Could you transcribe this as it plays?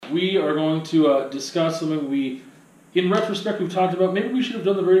we are going to discuss something in retrospect, we've talked about. Maybe we should have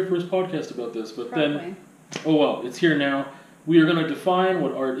done the very first podcast about this, but then, oh well, it's here now. We are going to define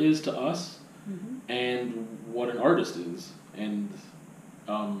what art is to us and what an artist is. And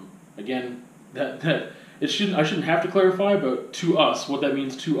again, I shouldn't have to clarify, but to us, what that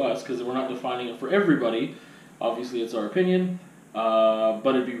means to us, because we're not defining it for everybody. Obviously, it's our opinion.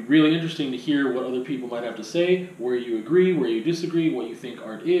 But it'd be really interesting to hear what other people might have to say, where you agree, where you disagree, what you think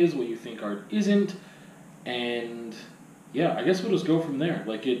art is, what you think art isn't, and yeah, I guess we'll just go from there.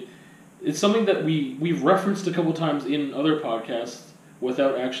 Like it's something that we've referenced a couple times in other podcasts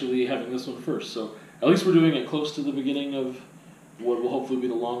without actually having this one first. So at least we're doing it close to the beginning of what will hopefully be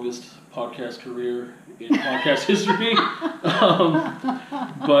the longest podcast career in podcast history.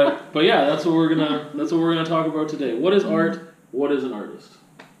 But yeah, that's what we're gonna talk about today. What is art? What is an artist?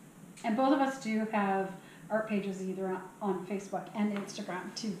 And both of us do have art pages either on Facebook and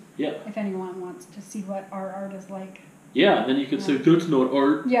Instagram too. Yeah. If anyone wants to see what our art is like. Yeah, and then you could say that's not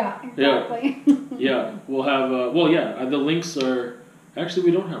art. Yeah, exactly. Yeah, we'll have. The links are. Actually,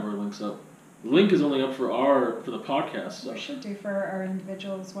 we don't have our links up. The link is only up for the podcast. So. We should do for our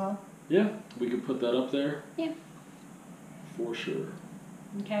individual as well. Yeah, we could put that up there. Yeah. For sure.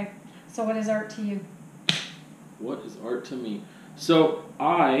 Okay, so what is art to you? What is art to me? So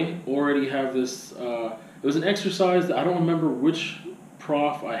I already have this. It was an exercise that I don't remember which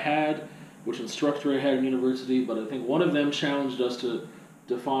prof I had, which instructor I had in university, but I think one of them challenged us to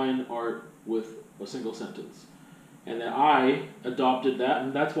define art with a single sentence. And then I adopted that,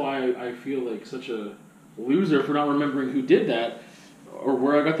 and that's why I feel like such a loser for not remembering who did that or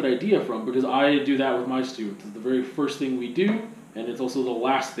where I got that idea from, because I do that with my students. It's the very first thing we do, and it's also the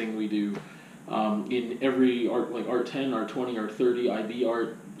last thing we do in every art, like Art 10, Art 20, Art 30, IB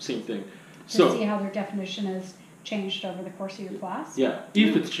art, same thing. To see how their definition has changed over the course of your class? Yeah,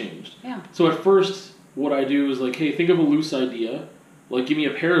 if it's changed. Yeah. So at first, what I do is like, hey, think of a loose idea. Like, give me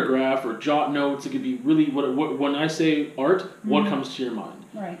a paragraph or jot notes. It could be really, when I say art, what comes to your mind?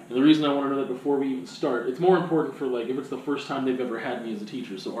 Right. And the reason I want to know that before we even start, it's more important for, like, if it's the first time they've ever had me as a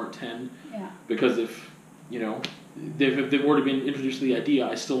teacher, so Art 10. Yeah. Because if, if they've already been introduced to the idea,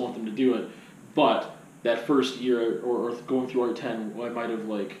 I still want them to do it. But that first year or going through Art 10, I might have,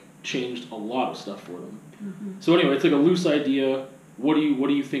 like, changed a lot of stuff for them. Mm-hmm. So anyway, it's like a loose idea. What do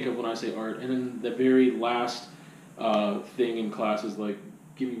you think of when I say art? And then the very last thing in class is like,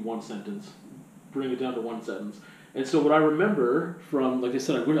 give me one sentence, bring it down to one sentence. And so what I remember from, like I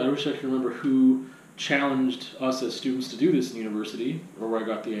said, I wish I could remember who challenged us as students to do this in university, or where I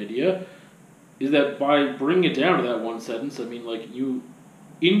got the idea, is that by bringing it down to that one sentence, I mean, like, you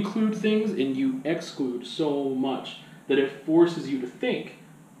include things and you exclude so much that it forces you to think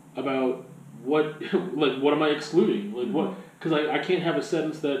about what am I excluding? Like, what? Because I can't have a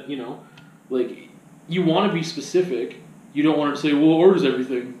sentence that, like, you want to be specific. You don't want to say, well, art is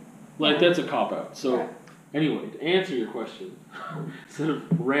everything. Like, that's a cop-out. So, anyway, to answer your question, instead of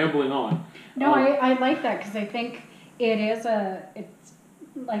rambling on. No, I like that, because I think it's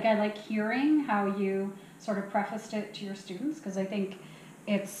like, I like hearing how you sort of prefaced it to your students, because I think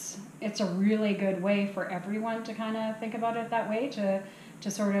it's a really good way for everyone to kind of think about it that way, to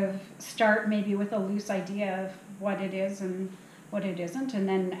sort of start maybe with a loose idea of what it is and what it isn't, and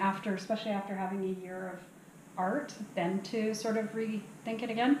then especially after having a year of art, then to sort of rethink it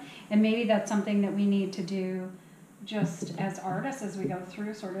again. And maybe that's something that we need to do just as artists as we go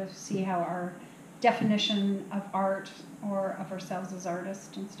through, sort of see how our definition of art or of ourselves as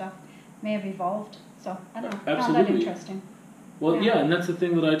artists and stuff may have evolved. So I don't know, I found that interesting. Well, yeah, and that's the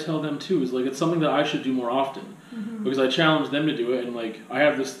thing that I tell them too, is like, it's something that I should do more often, because I challenge them to do it, and like, I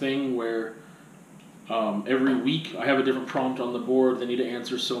have this thing where every week I have a different prompt on the board. They need to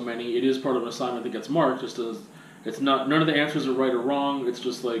answer so many. It is part of an assignment that gets marked, just as it's not, none of the answers are right or wrong. It's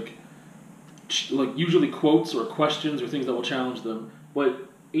just like usually quotes or questions or things that will challenge them. But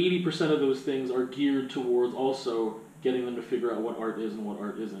 80% of those things are geared towards also getting them to figure out what art is and what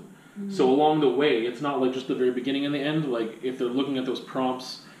art isn't. So along the way, it's not like just the very beginning and the end. Like, if they're looking at those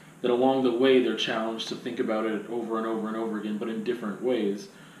prompts, that along the way they're challenged to think about it over and over and over again, but in different ways.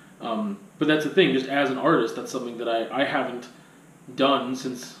 But that's the thing, just as an artist, that's something that I haven't done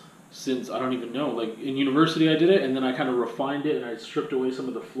since I don't even know. Like, in university I did it, and then I kind of refined it, and I stripped away some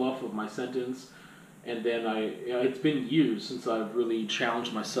of the fluff of my sentence, and then it's been years since I've really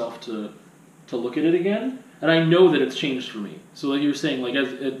challenged myself to look at it again, and I know that it's changed for me. So like you were saying, like,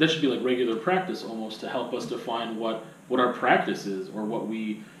 that should be like regular practice almost, to help us define what our practice is, or what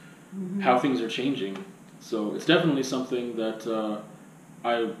how things are changing. So it's definitely something that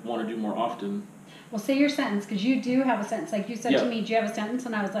I want to do more often. well, say your sentence, because you do have a sentence. Like you said to me, do you have a sentence?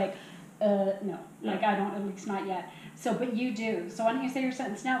 And I was like, no. Yeah. Like I don't, at least not yet. So, but you do. So why don't you say your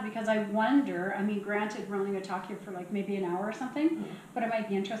sentence now? Because I wonder, I mean, granted, we're only going to talk here for like maybe an hour or something, but it might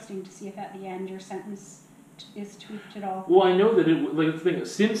be interesting to see if at the end your sentence is tweaked at all. Well, I know that it, like, the thing,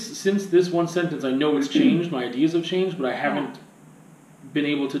 since this one sentence, I know it's changed, my ideas have changed, but I haven't been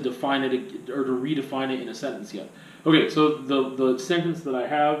able to define it or to redefine it in a sentence yet. Okay, so the sentence that I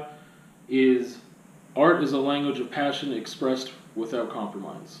have is, art is a language of passion expressed without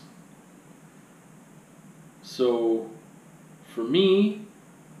compromise. So, for me,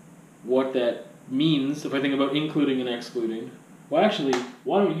 what that means, if I think about including and excluding, well, actually,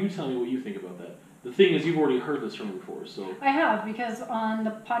 why don't you tell me what you think about that? The thing is, you've already heard this from me before, so. I have, because on the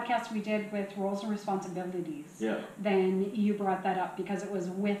podcast we did with roles and responsibilities, then you brought that up because it was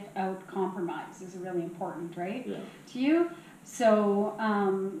without compromise is really important, right? Yeah. To you. So,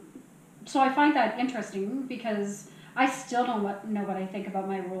 so I find that interesting because I still don't know what I think about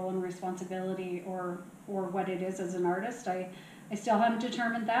my role and responsibility or what it is as an artist. I still haven't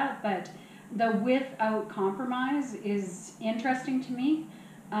determined that, but the without compromise is interesting to me.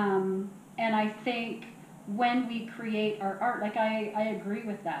 And I think when we create our art, like I agree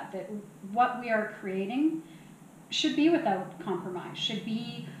with that what we are creating should be without compromise, should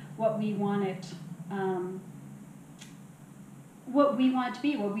be what we want it, what we want it to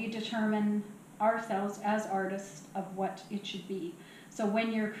be, what we determine ourselves as artists of what it should be. So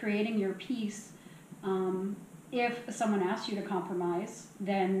when you're creating your piece, if someone asks you to compromise,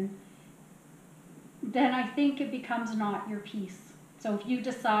 then I think it becomes not your piece. So if you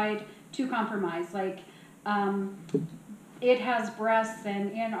decide to compromise, like it has breasts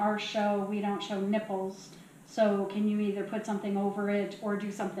and in our show we don't show nipples, so can you either put something over it or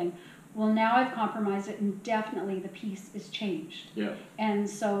do something? Well, now I've compromised it and definitely the piece is changed. Yeah. And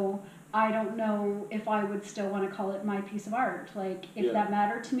so I don't know if I would still want to call it my piece of art, like if that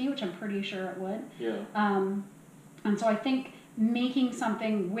mattered to me, which I'm pretty sure it would. Yeah. And so I think making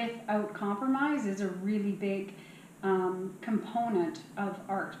something without compromise is a really big component of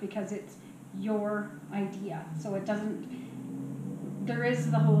art because it's your idea. So it doesn't, there is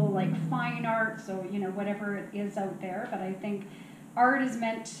the whole like fine art, so you know, whatever it is out there, but I think art is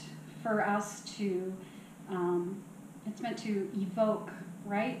meant for us to, it's meant to evoke,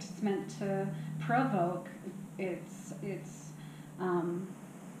 right? It's meant to provoke. It's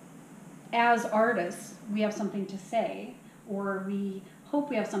as artists, we have something to say, or we hope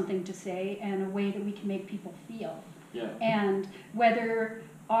we have something to say and a way that we can make people feel. Yeah. And whether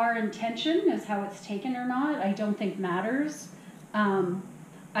our intention is how it's taken or not, I don't think matters.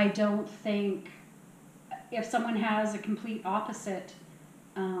 I don't think if someone has a complete opposite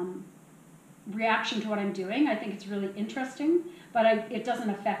reaction to what I'm doing, I think it's really interesting, but it doesn't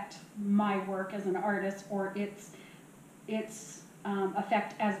affect my work as an artist or its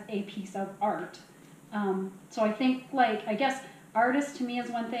effect as a piece of art. So I think, like, I guess artist to me is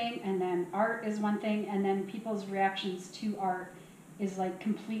one thing, and then art is one thing, and then people's reactions to art is like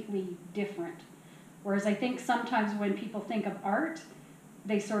completely different. Whereas I think sometimes when people think of art,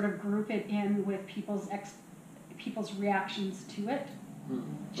 they sort of group it in with people's reactions to it.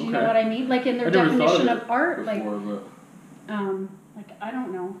 Do you know what I mean? Like in their definition of art, before, like I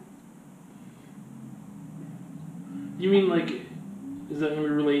don't know. You mean like, is that going to be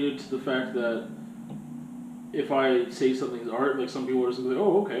related to the fact that if I say something's art, like some people are just like,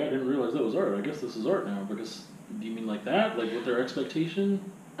 oh, okay, I didn't realize that was art. I guess this is art now. Because do you mean like that? Like with their expectation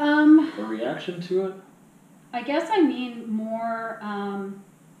or reaction to it? I guess I mean more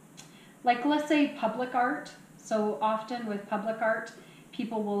like let's say public art. So often with public art,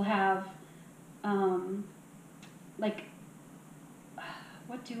 people will have like,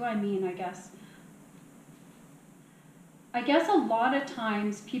 what do I mean, I guess a lot of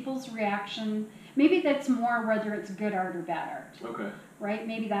times people's reaction, maybe that's more whether it's good art or bad art. Okay. Right?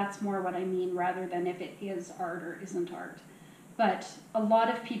 Maybe that's more what I mean rather than if it is art or isn't art. But a lot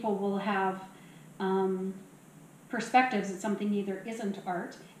of people will have perspectives that something either isn't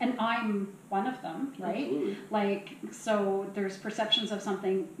art, and I'm one of them, right? Absolutely. Like, so there's perceptions of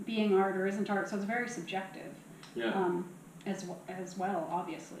something being art or isn't art, so it's very subjective. Yeah. As well,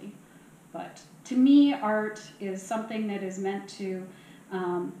 obviously. But to me, art is something that is meant to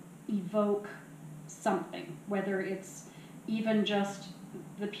evoke something, whether it's even just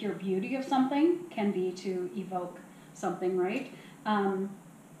the pure beauty of something can be to evoke something, right?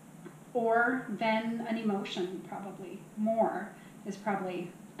 Or then an emotion, probably. More is probably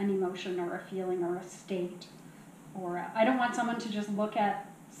an emotion or a feeling or a state. Or I don't want someone to just look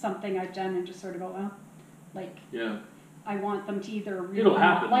at something I've done and just sort of go, well, like, yeah. I want them to either really It'll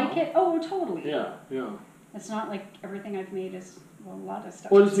happen, not like though. it. Oh, totally. Yeah, yeah. It's not like everything I've made is, well, a lot of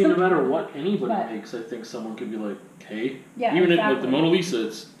stuff. Well, I just is mean, no matter okay. what anybody But- makes, I think someone could be like, hey, Yeah, even if like exactly. the Mona Lisa,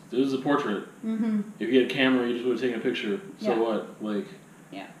 this is a portrait. Mm-hmm. If you had a camera, you just would have taken a picture. So Yeah. what? Like,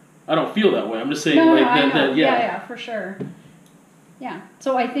 Yeah. I don't feel that way. I'm just saying, No, like, I know. that, Yeah, for sure. Yeah.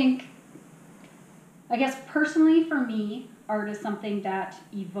 So I guess personally for me, art is something that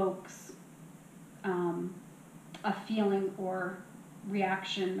evokes a feeling or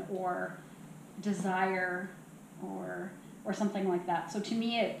reaction or desire or something like that. So to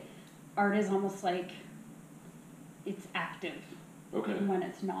me, art is almost like it's active Okay. when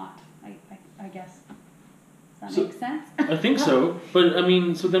it's not. I guess. Does So- that make sense? I think so, but I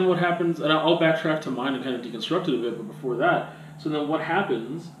mean, so then what happens, and I'll backtrack to mine and kind of deconstruct it a bit, but before that, so then what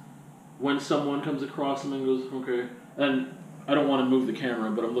happens when someone comes across them and goes, okay, and I don't want to move the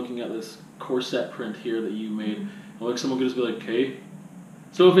camera, but I'm looking at this corset print here that you made, and like someone could just be like, okay,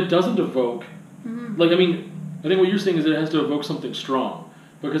 so if it doesn't evoke, like, I mean, I think what you're saying is that it has to evoke something strong,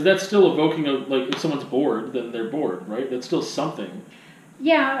 because that's still evoking, like, if someone's bored, then they're bored, right? That's still something.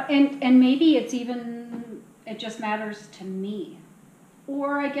 Yeah, and maybe it's even, it just matters to me.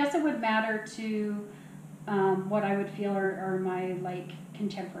 Or I guess it would matter to what I would feel are my, like,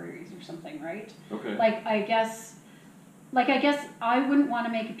 contemporaries or something, right? Okay. Like, I guess I wouldn't want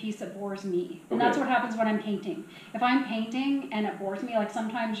to make a piece that bores me. And that's Okay. what happens when I'm painting. If I'm painting and it bores me, like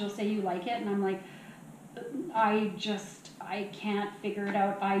sometimes you'll say you like it and I'm like, I can't figure it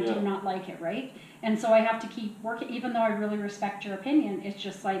out. I Yeah. do not like it, right? And so I have to keep working, even though I really respect your opinion. It's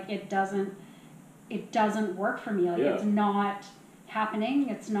just like, it doesn't work for me. Like, Yeah. it's not happening.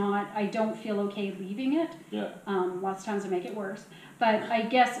 It's not, I don't feel okay leaving it. Yeah. Lots of times I make it worse. But I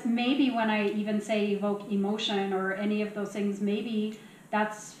guess maybe when I even say evoke emotion or any of those things, maybe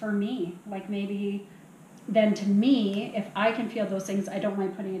that's for me. Like, maybe then to me, if I can feel those things, I don't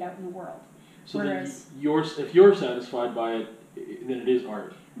mind putting it out in the world. So Whereas, then if you're satisfied by it, then it is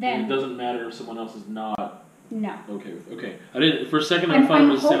art. then, And it doesn't matter if someone else is not no. okay with. Okay, I didn't. For a second, I I'm thought it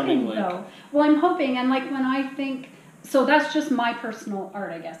was hoping, sounding like. though. Well, I'm hoping, and like when I think, so that's just my personal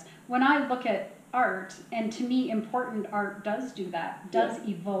art, I guess. When I look at art, and to me, important art does do that, does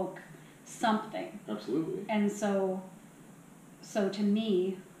evoke something. Absolutely. And so to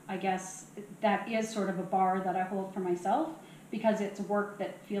me, I guess that is sort of a bar that I hold for myself because it's work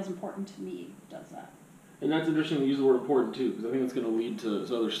that feels important to me, does that. And that's interesting to use the word important too, because I think it's going to lead to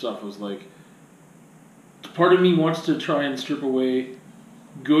other stuff. It was like, part of me wants to try and strip away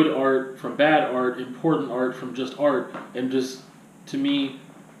good art from bad art, important art from just art, and just, to me,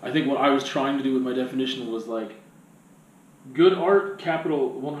 I think what I was trying to do with my definition was like, good art, capital,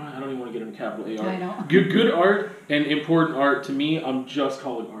 well, I don't even want to get into capital A art. I know. Good art and important art, to me, I'm just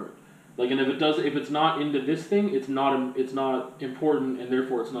calling art. Like, and if it's not into this thing, it's not important, and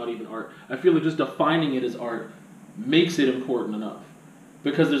therefore it's not even art. I feel like just defining it as art makes it important enough.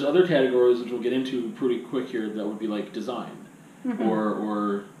 Because there's other categories, which we'll get into pretty quick here, that would be like design,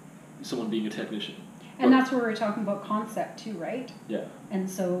 or someone being a technician. And that's where we're talking about concept too, right? Yeah. And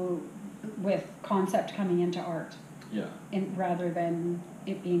so with concept coming into art, Yeah. rather than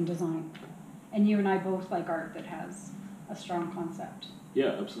it being design. And you and I both like art that has a strong concept.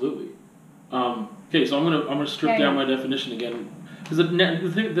 Yeah, absolutely. Okay, so I'm gonna strip down my definition again, because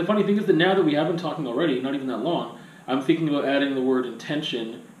the funny thing is that now that we have been talking already, not even that long, I'm thinking about adding the word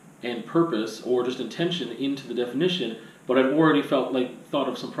intention and purpose, or just intention, into the definition. But I've already thought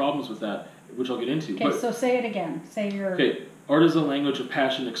of some problems with that, which I'll get into. Okay, so say it again. Say your... Okay, art is a language of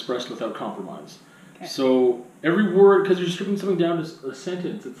passion expressed without compromise. Okay. So every word, because you're stripping something down to a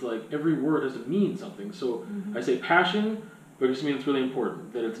sentence, it's like every word has to mean something. So I say passion, but it just means it's really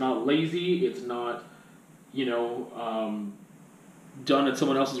important. That it's not lazy, it's not, done at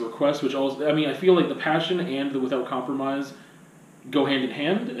someone else's request, which also, I mean, I feel like the passion and the without compromise go hand in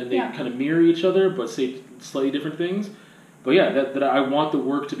hand, and they kind of mirror each other, but say slightly different things. But yeah, that I want the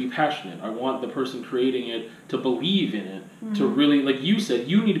work to be passionate. I want the person creating it to believe in it, to really, like you said,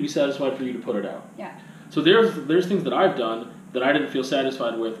 you need to be satisfied for you to put it out. Yeah. So there's things that I've done that I didn't feel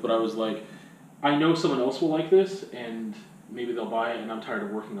satisfied with, but I was like, I know someone else will like this, and maybe they'll buy it, and I'm tired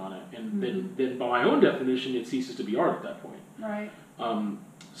of working on it. And then by my own definition, it ceases to be art at that point. Right.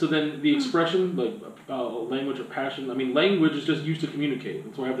 So then the expression, like language of passion, I mean, language is just used to communicate.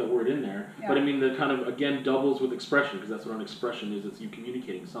 That's why I have that word in there. Yeah. But I mean, that kind of, again, doubles with expression, because that's what an expression is. It's you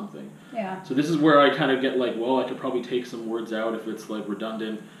communicating something. Yeah. So this is where I kind of get like, well, I could probably take some words out if it's like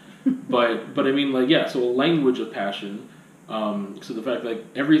redundant. but I mean, like, yeah, so a language of passion. So the fact, like,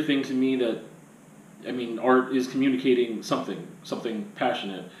 everything to me that, I mean, art is communicating something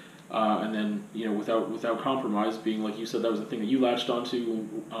passionate. and then without compromise, being like you said, that was the thing that you latched onto,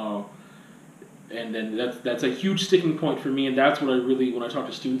 and then that's a huge sticking point for me, and that's what I really, when I talk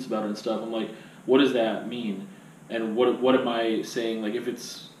to students about it and stuff, I'm like, what does that mean, and what am I saying? Like,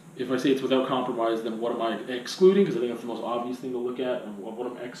 if I say it's without compromise, then what am I excluding? Because I think that's the most obvious thing to look at, and what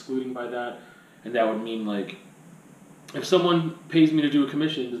I'm excluding by that, and that would mean, like, if someone pays me to do a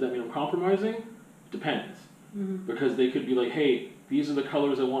commission, does that mean I'm compromising? Depends. Because they could be like, hey, these are the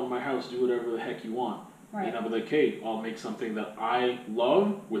colors I want in my house, do whatever the heck you want. Right. And I'll be like, hey, I'll make something that I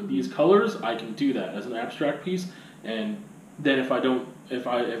love with these colors, I can do that as an abstract piece. And then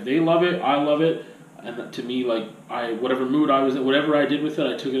if they love it, I love it, and to me, like, whatever mood I was in, whatever I did with it,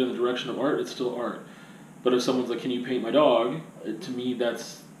 I took it in the direction of art, it's still art. But if someone's like, can you paint my dog? To me,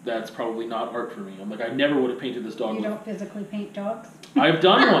 that's probably not art for me. I'm like, I never would have painted this dog. You don't physically paint dogs? I've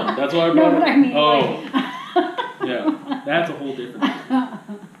done one. That's why I No, brought but it. I mean, Yeah, that's a whole different thing.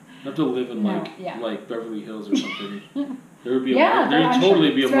 You have to live in yeah. like Beverly Hills or something. There would be I'm totally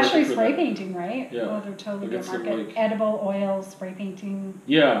sure, be a market especially for spray that. painting, right? Yeah. Oh, there'd totally be a Like, it's some, market. like- Edible oil, spray painting.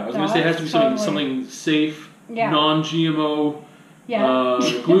 Yeah, I was gonna say it has to be Totally. something safe, Yeah. non-GMO, Yeah.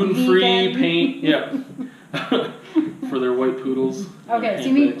 gluten-free Vegan. paint. Yeah, for their white poodles. Okay, so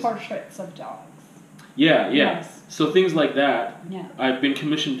you mean portraits of dogs. Yeah. Yes. So things like that, Yeah. I've been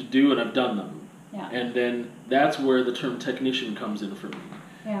commissioned to do, and I've done them. Yeah. And then that's where the term technician comes in for me.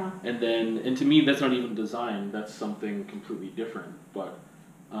 Yeah. And to me, that's not even design. That's something completely different. But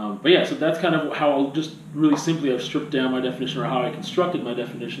yeah, so that's kind of how I'll just really simply I've stripped down my definition, or how I constructed my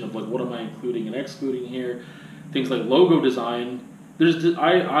definition of like what am I including and excluding here. Things like logo design. Since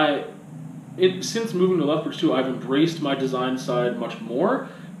moving to Lethbridge too, I've embraced my design side much more,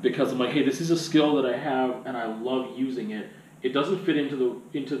 because I'm like, hey, this is a skill that I have and I love using it. It doesn't fit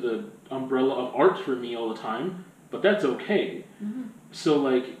into the umbrella of art for me all the time, but that's okay. Mm-hmm. So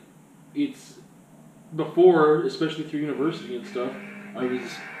like, it's before, especially through university and stuff, I was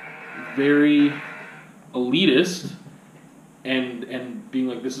very elitist and being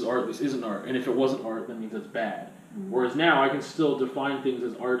like, this is art, this isn't art, and if it wasn't art, that means it's bad. Mm-hmm. Whereas now I can still define things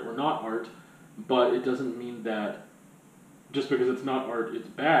as art or not art, but it doesn't mean that just because it's not art, it's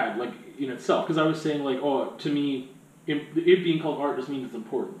bad, like in itself. Because I was saying like, oh, to me, it being called art just means it's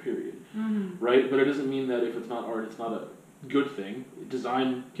important, period. Mm-hmm. Right? But it doesn't mean that if it's not art, it's not a good thing.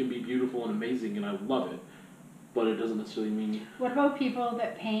 Design can be beautiful and amazing, and I love it. But it doesn't necessarily mean... What about people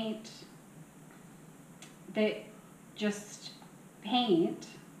that just paint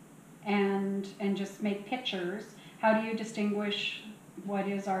and just make pictures? How do you distinguish what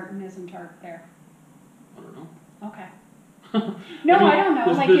is art and isn't art there? I don't know. Okay. No, I don't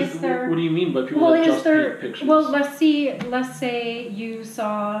know. Like, is there? What do you mean by people Well, that is just there? paint pictures? Well, let's say you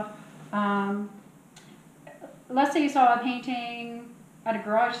saw, a painting at a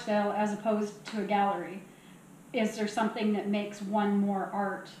garage sale as opposed to a gallery. Is there something that makes one more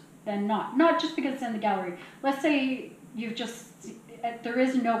art than not? Not just because it's in the gallery. Let's say there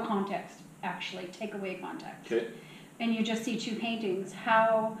is no context, actually, take away context. Okay. And you just see two paintings.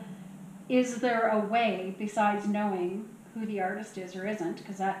 How is there a way, besides knowing who the artist is or isn't,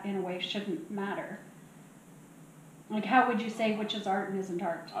 because that in a way shouldn't matter? Like, how would you say which is art and isn't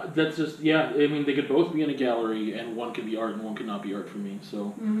art? That's just, yeah, I mean, they could both be in a gallery, and one could be art and one could not be art for me, so.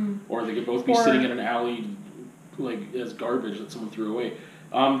 Mm-hmm. Or they could both be sitting in an alley, like, as garbage that someone threw away.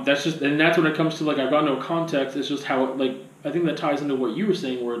 That's when it comes to, like, I've got no context, it's just how, like, I think that ties into what you were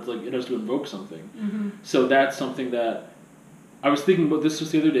saying, where it's like, it has to invoke something. Mm-hmm. So that's something that, I was thinking about this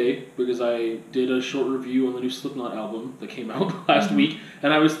just the other day, because I did a short review on the new Slipknot album that came out last week,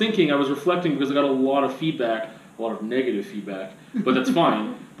 and I was reflecting, because I got a lot of feedback, a lot of negative feedback, but that's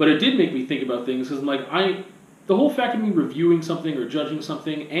fine. But it did make me think about things, because I'm like, the whole fact of me reviewing something or judging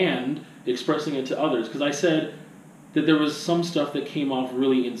something and expressing it to others, because I said that there was some stuff that came off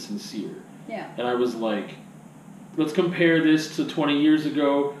really insincere. Yeah. And I was like, let's compare this to 20 years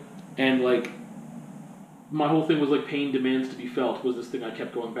ago, and like, my whole thing was like, pain demands to be felt was this thing I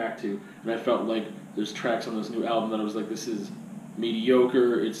kept going back to, and I felt like there's tracks on this new album that I was like, this is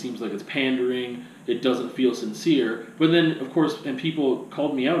mediocre, it seems like it's pandering, it doesn't feel sincere. But then, of course, and people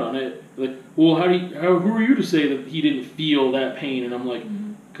called me out on it, like, well, who are you to say that he didn't feel that pain? And I'm like,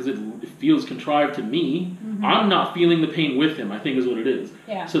 because it feels contrived to me. Mm-hmm. I'm not feeling the pain with him, I think is what it is.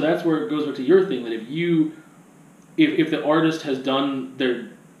 Yeah. So that's where it goes back to your thing, that if the artist has done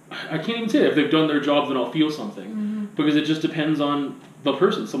I can't even say that. If they've done their job, then I'll feel something. Mm-hmm. Because it just depends on the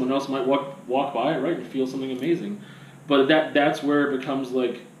person. Someone else might walk by it, right, and feel something amazing. But that's where it becomes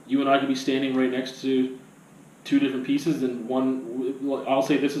like, you and I could be standing right next to two different pieces, and one, I'll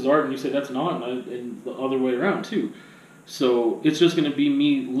say this is art, and you say that's not, and the other way around, too. So it's just going to be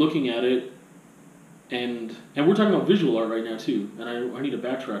me looking at it, and we're talking about visual art right now too. And I need to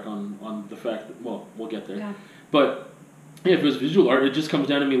backtrack on the fact that, well, we'll get there. Yeah. But yeah, if it was visual art, it just comes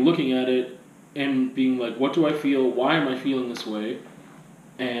down to me looking at it and being like, what do I feel? Why am I feeling this way?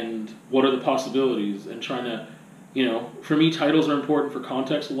 And what are the possibilities? And trying to, for me, titles are important for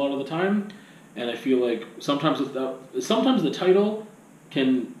context a lot of the time. And I feel like sometimes the title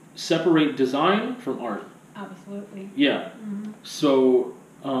can separate design from art. Absolutely. Yeah. Mm-hmm. So,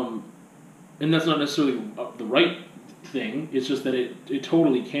 and that's not necessarily the right thing. It's just that it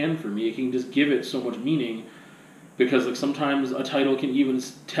totally can for me. It can just give it so much meaning, because like sometimes a title can even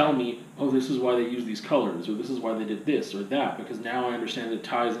tell me, oh, this is why they use these colors, or this is why they did this or that, because now I understand it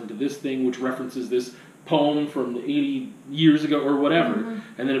ties into this thing which references this poem from 80 years ago or whatever,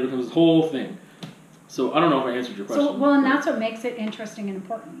 and then it becomes this whole thing. So I don't know if I answered your question. So, well, and that's what makes it interesting and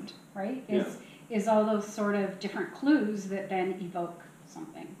important, right? Is all those sort of different clues that then evoke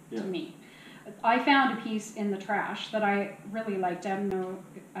something to me. I found a piece in the trash that I really liked. I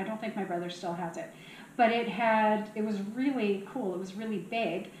don't think my brother still has it. But it was really cool. It was really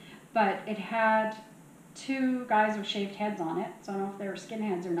big, but it had two guys with shaved heads on it. So I don't know if they were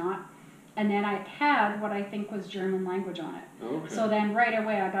skinheads or not. And then it had what I think was German language on it. Okay. So then right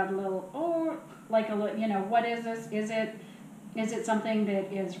away I got a little, what is this? Is it something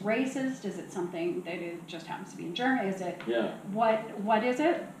that is racist? Is it something that it just happens to be in German? Is it, what is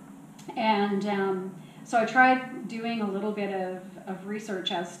it? And so I tried doing a little bit of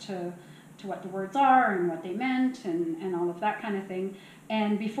research as to what the words are and what they meant and all of that kind of thing.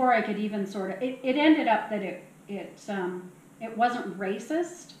 And before I could even sort of, it ended up that it wasn't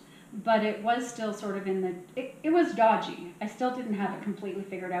racist, but it was still sort of it was dodgy. I still didn't have it completely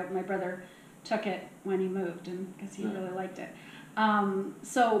figured out. My brother took it when he moved, and because he really liked it.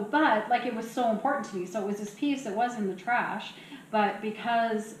 But like it was so important to me. So it was this piece that was in the trash, but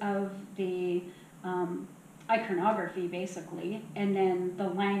because of the iconography basically, and then the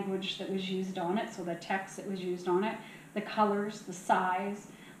language that was used on it, so the text that was used on it, the colors, the size,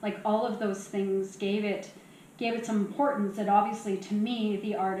 like all of those things gave it some importance that obviously to me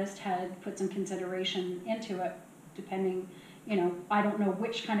the artist had put some consideration into it, depending, I don't know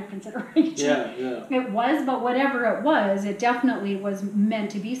which kind of consideration it was, but whatever it was, it definitely was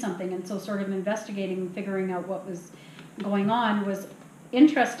meant to be something. And so sort of investigating and figuring out what was going on was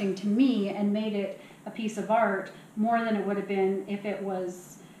interesting to me and made it a piece of art more than it would have been if it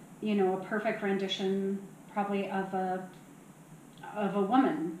was, a perfect rendition probably of a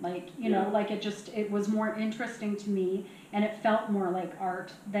woman, like, like it was more interesting to me, and it felt more like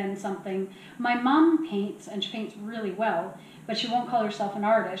art than something. My mom paints, and she paints really well, but she won't call herself an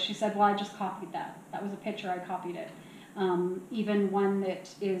artist. She said, well, I just copied that. That was a picture, I copied it. Even one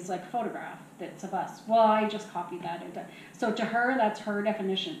that is like a photograph that's of us. Well, I just copied that. So to her, that's her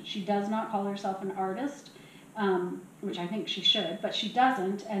definition. She does not call herself an artist, which I think she should, but she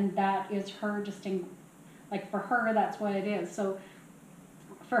doesn't, and that is her like for her, that's what it is. So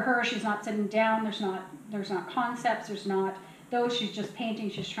for her, she's not sitting down, there's not concepts, there's not those, she's just painting,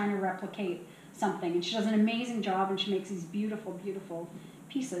 she's trying to replicate something, and she does an amazing job, and she makes these beautiful, beautiful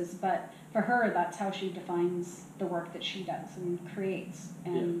pieces, but for her, that's how she defines the work that she does and creates,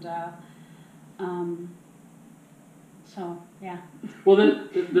 and so, yeah. Well,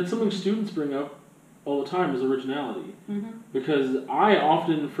 that's something students bring up all the time, is originality, because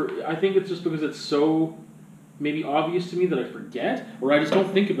I think it's just because it's so maybe obvious to me that I forget, or I just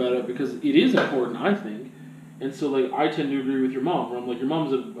don't think about it because it is important, I think. And so like I tend to agree with your mom, where I'm like, your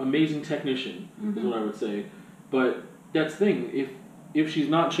mom's an amazing technician, is what I would say. But that's the thing, if she's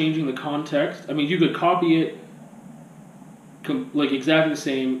not changing the context, I mean, you could copy it like exactly the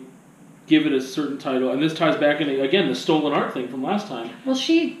same, give it a certain title, and this ties back into, again, the stolen art thing from last time. Well,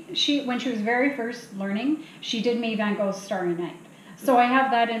 she when she was very first learning, she did me Van Gogh's Starry Night. So I have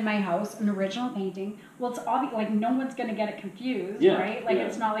that in my house, an original painting. Well, it's obvious, like no one's going to get it confused, right? Like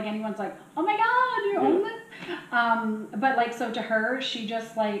it's not like anyone's like, oh my God, you own it. But like, so to her, she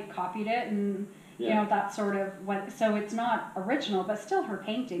just like copied it, and that's sort of what, so it's not original, but still her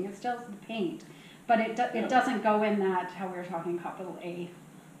painting, it's still the paint. But it doesn't go in that, how we were talking, capital A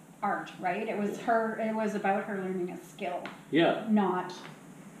art, right? It was about her learning a skill. Yeah. Not.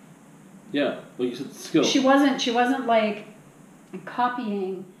 Yeah, like you said, skill. She wasn't like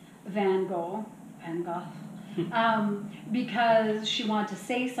copying Van Gogh, because she wanted to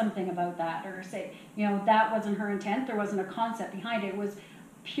say something about that, or say, that wasn't her intent. There wasn't a concept behind it. It was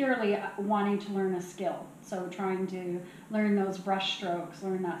purely wanting to learn a skill. So trying to learn those brush strokes,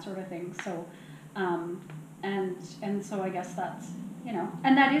 learn that sort of thing. So, and so I guess that's,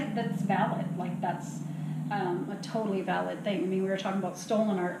 and that's valid. Like that's a totally valid thing. I mean, we were talking about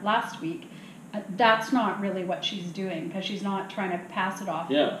stolen art last week. That's not really what she's doing, because she's not trying to pass it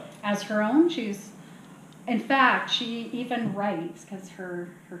off as her own. In fact, she even writes, because her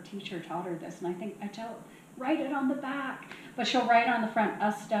teacher taught her this, and I tell write it on the back, but she'll write on the front,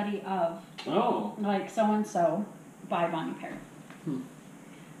 a study of, like so-and-so by Bonnie Parent.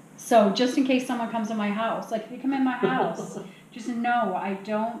 So just in case someone comes to my house, like if you come in my house, just know I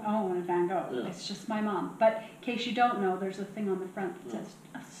don't own a Van Gogh. Yeah. It's just my mom. But in case you don't know, there's a thing on the front that says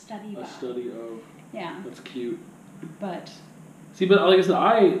a study of. A study of. Yeah. That's cute. But. See, but like I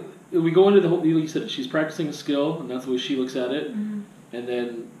said, we go into the whole, like you said, she's practicing a skill, and that's the way she looks at it. Mm-hmm. And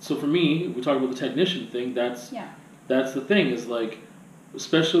then, so for me, we talk about the technician thing, that's the thing, is like,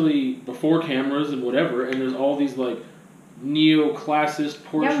 especially before cameras and whatever, and there's all these like neoclassicist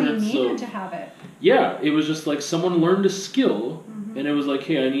portraits. Yeah, we needed to have it. Yeah, it was just like someone learned a skill, and it was like,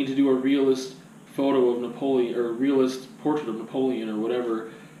 hey, I need to do a realist photo of Napoleon, or a realist portrait of Napoleon, or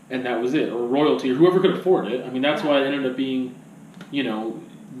whatever, and that was it, or royalty, or whoever could afford it. I mean, that's why it ended up being,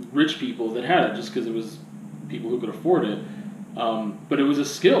 rich people that had it, just because it was people who could afford it. But it was a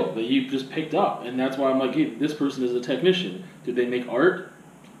skill that you just picked up, and that's why I'm like, hey, this person is a technician. Did they make art?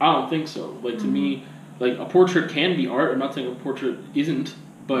 I don't think so. Like, to me, like, a portrait can be art. I'm not saying a portrait isn't,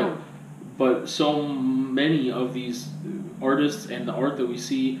 but so many of these artists and the art that we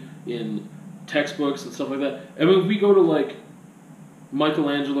see in textbooks and stuff like that. I mean, if we go to, like,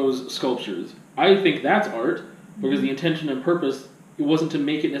 Michelangelo's sculptures, I think that's art, because the intention and purpose, it wasn't to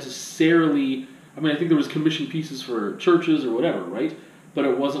make it necessarily... I mean, I think there was commissioned pieces for churches or whatever, right? But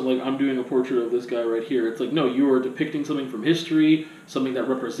it wasn't like, I'm doing a portrait of this guy right here. It's like, no, you are depicting something from history, something that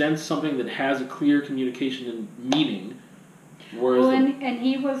represents something that has a clear communication and meaning. Whereas and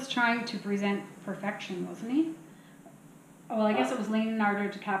he was trying to present perfection, wasn't he? Well, I guess it was Leonardo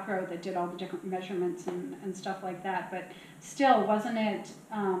DiCaprio that did all the different measurements and stuff like that. But still, wasn't it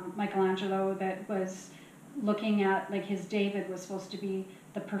Michelangelo that was looking at, like, his David was supposed to be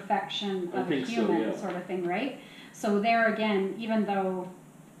the perfection of a human, sort of thing, right? So there again, even though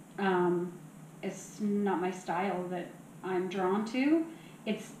it's not my style that I'm drawn to,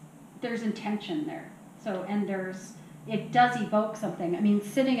 there's intention there. So, and it does evoke something. I mean,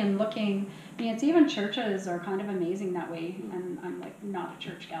 sitting and looking, it's even churches are kind of amazing that way, and I'm like not a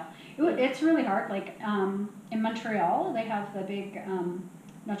church gal. It's really hard. Like in Montreal, they have the big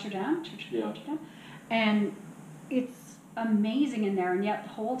Notre Dame, Church of Notre Dame, and it's amazing in there, and yet the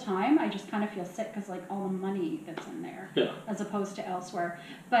whole time I just kind of feel sick because like all the money that's in there, as opposed to elsewhere.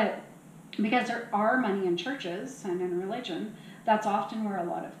 But because there are money in churches and in religion, that's often where a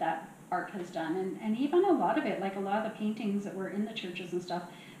lot of that art has done, and even a lot of it, like a lot of the paintings that were in the churches and stuff,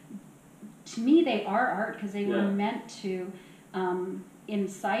 to me they are art because they were meant to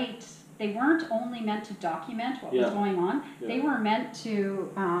incite. They weren't only meant to document what was going on, they were meant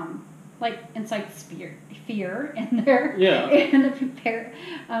to like incite fear in their in the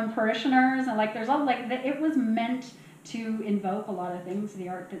parishioners, and like there's all like it was meant to invoke a lot of things, the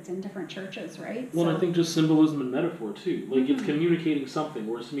art that's in different churches, right? Well, I think just symbolism and metaphor too. Like it's communicating something.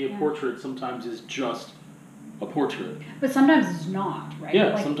 Whereas to me, a portrait sometimes is just a portrait. But sometimes it's not, right?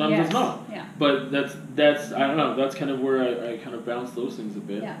 Yeah, like, sometimes it's not. Yeah. But that's I don't know. That's kind of where I kind of balance those things a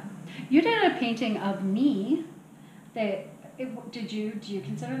bit. Yeah. You did a painting of me. Do you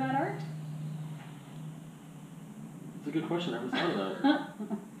consider that art? It's a good question. I haven't thought of that.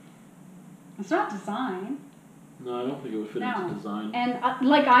 It's not design. No, I don't think it would fit into design. And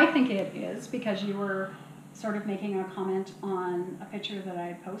I think it is, because you were sort of making a comment on a picture that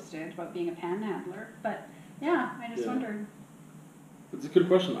I posted about being a panhandler. But yeah, I just wondered. It's a good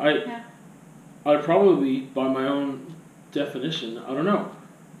question. I'd probably, by my own definition, I don't know.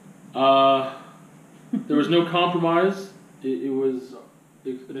 There was no compromise. It was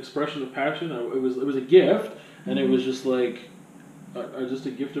an expression of passion. It was a gift, and it was just like just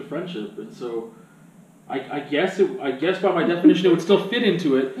a gift of friendship. And so I guess by my definition it would still fit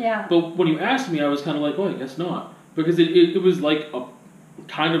into it. Yeah. But when you asked me, I was kind of like, I guess not, because it was like a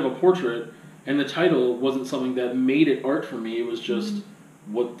kind of a portrait, and the title wasn't something that made it art for me. It was just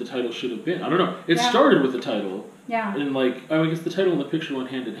what the title should have been. I don't know. It started with the title. Yeah. And I guess the title and the picture went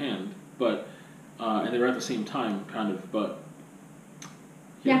hand in hand, but and they were at the same time, kind of. But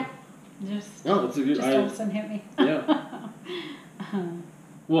just all of a sudden hit me. Yeah.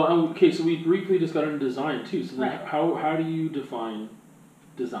 Well, okay. So we briefly just got into design too. So then how do you define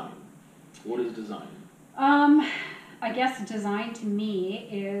design? What is design? I guess design to me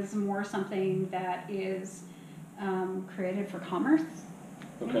is more something that is created for commerce.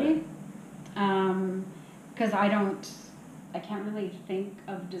 Okay. Because I don't I can't really think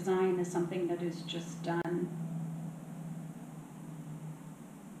of design as something that is just done.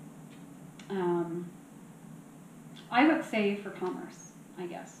 I would say for commerce, I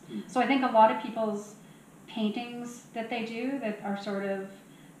guess. So I think a lot of people's paintings that they do that are sort of,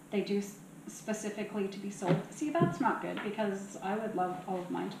 they do specifically to be sold. See, that's not good, because I would love all of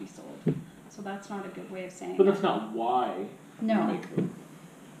mine to be sold. So that's not a good way of saying it. But that's not why No. you make them.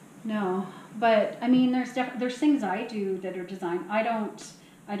 No, but I mean, there's things I do that are design. I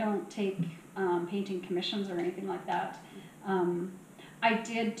don't take painting commissions or anything like that. I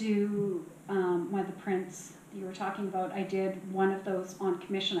did do one of the prints you were talking about. I did one of those on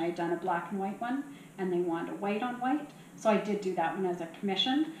commission. I had done a black and white one, and they wanted a white on white, so I did do that one as a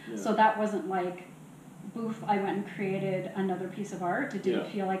commission. Yeah. So that wasn't like, boof, I went and created another piece of art. It didn't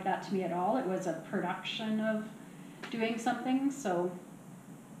feel like that to me at all. It was a production of doing something. So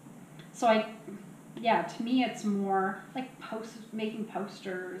to me it's more like making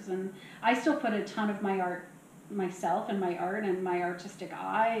posters, and I still put a ton of my art myself and my art and my artistic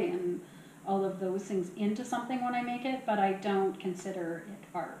eye and all of those things into something when I make it, but I don't consider it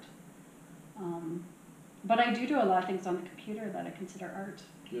art. But I do a lot of things on the computer that I consider art.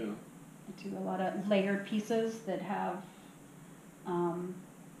 Yeah. I do a lot of layered pieces that have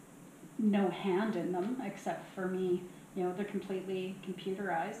no hand in them except for me. You know, they're completely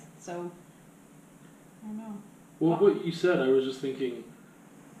computerized, so I don't know. Well, what you said, I was just thinking,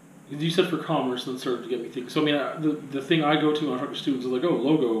 you said for commerce, and it started to get me thinking. So, I mean, the thing I go to when I talk to students is like, oh,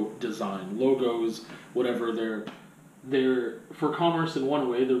 logo design, logos, whatever, they're for commerce in one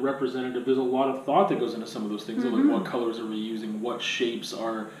way, they're representative. There's a lot of thought that goes into some of those things, like what colors are we using, what shapes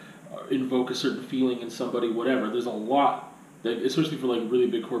are invoke a certain feeling in somebody, whatever. There's a lot, that, especially for like really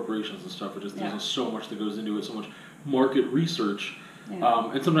big corporations and stuff, there's just so much that goes into it, so much market research.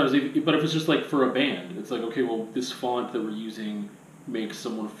 Yeah. And sometimes, but if it's just like for a band, it's like, okay, well, this font that we're using makes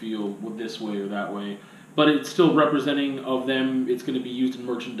someone feel this way or that way, but it's still representing of them. It's going to be used in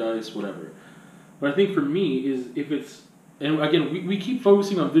merchandise, whatever. But I think for me is if it's, and again, we keep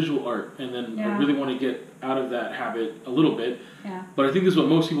focusing on visual art, and then I really want to get out of that habit a little bit. Yeah. But I think this is what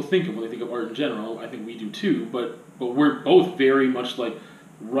most people think of when they think of art in general. I think we do too, but we're both very much like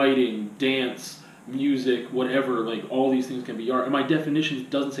writing, dance, music, whatever, like all these things can be art. And my definition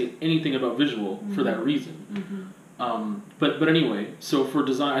doesn't say anything about visual for that reason. But anyway, so for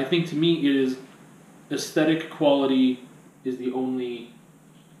design, I think to me it is aesthetic quality is the only,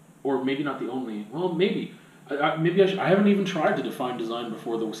 or maybe not the only, well, maybe. I haven't even tried to define design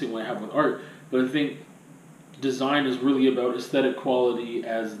before the same way I have with art, but I think design is really about aesthetic quality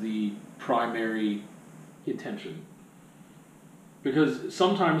as the primary intention. Because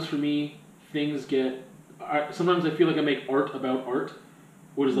sometimes for me, things get, sometimes I feel like I make art about art,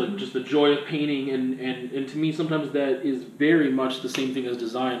 which is like just the joy of painting, and to me sometimes that is very much the same thing as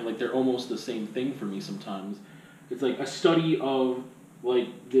design. Like they're almost the same thing for me sometimes. It's like a study of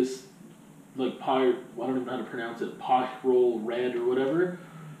like this, like I don't even know how to pronounce it, pyrrole red or whatever.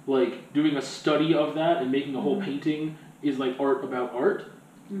 Like doing a study of that and making a whole painting is like art about art.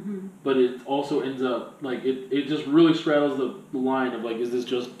 But it also ends up like it just really straddles the line of like, is this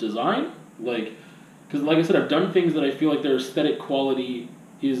just design? Like, because like I said, I've done things that I feel like their aesthetic quality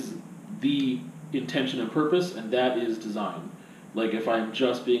is the intention and purpose, and that is design. Like if I'm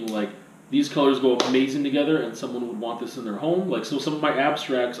just being like, these colors go amazing together and someone would want this in their home, like, so some of my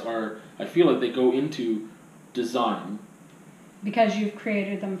abstracts are, I feel like they go into design. Because you've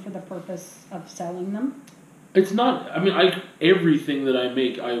created them for the purpose of selling them? It's not, I mean, everything that I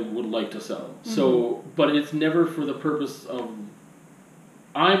make I would like to sell. So, but it's never for the purpose of,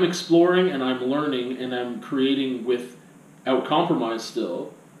 I'm exploring and I'm learning and I'm creating without compromise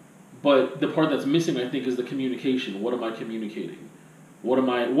still, but the part that's missing, I think, is the communication. What am I communicating? What am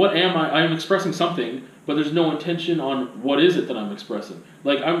I I'm expressing something, but there's no intention on what is it that I'm expressing.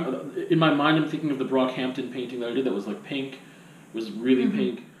 Like in my mind, I'm thinking of the Brockhampton painting that I did that was like pink, it was really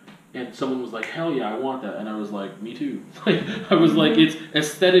pink, and someone was like, hell yeah, I want that, and I was like, me too. Like I was like, it's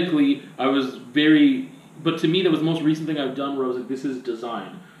aesthetically, I was very, but to me that was the most recent thing I've done where I was like, this is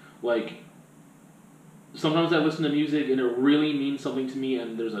design. Like, sometimes I listen to music and it really means something to me,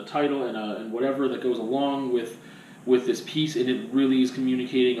 and there's a title and whatever that goes along with this piece, and it really is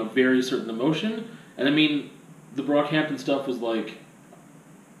communicating a very certain emotion. And I mean, the Brockhampton stuff was like,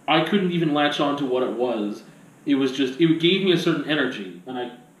 I couldn't even latch on to what it was. It was just, it gave me a certain energy, and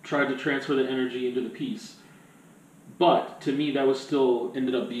I tried to transfer that energy into the piece. But to me, that was still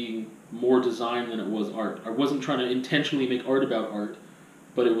ended up being more design than it was art. I wasn't trying to intentionally make art about art,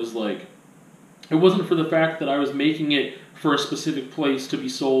 but it was like, it wasn't for the fact that I was making it for a specific place to be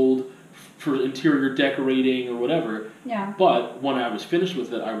sold for interior decorating or whatever. Yeah. But when I was finished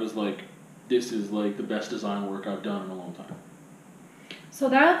with it, I was like, this is like the best design work I've done in a long time. So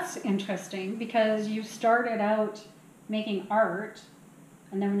that's interesting because you started out making art,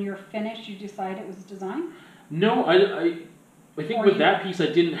 and then when you were finished, you decided it was design? No, I think with that piece, I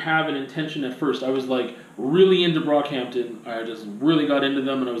didn't have an intention at first. I was like really into Brockhampton. I just really got into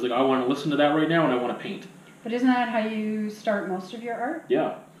them, and I was like, I want to listen to that right now, and I want to paint. But isn't that how you start most of your art?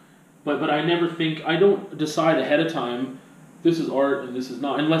 Yeah. But I never think, I don't decide ahead of time, this is art and this is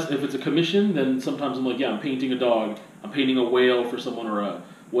not. Unless if it's a commission, then sometimes I'm like, yeah, I'm painting a dog, I'm painting a whale for someone or a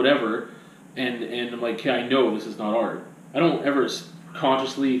whatever, and I'm like, okay, I know this is not art. I don't ever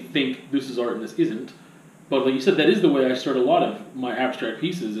consciously think this is art and this isn't. But like you said, that is the way I start a lot of my abstract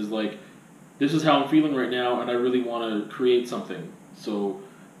pieces, is like, this is how I'm feeling right now and I really want to create something. So,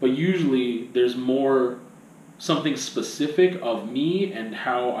 but usually there's more something specific of me and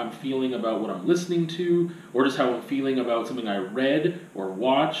how I'm feeling about what I'm listening to, or just how I'm feeling about something I read or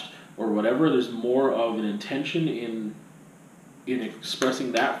watched or whatever. There's more of an intention in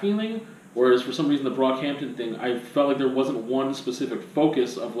expressing that feeling. Whereas for some reason the Brockhampton thing, I felt like there wasn't one specific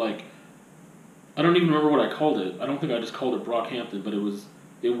focus of like, I don't even remember what I called it. I don't think I just called it Brockhampton, but it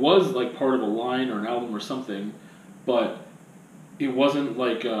was like part of a line or an album or something, but it wasn't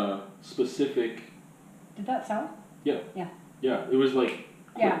like a specific. Did that sell? Yeah. Yeah. Yeah, it was like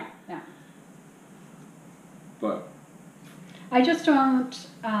quick. Yeah. But I just don't.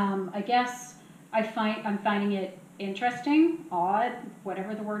 I guess I'm finding it interesting, odd,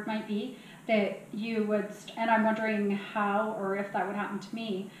 whatever the word might be, that you would. And I'm wondering how or if that would happen to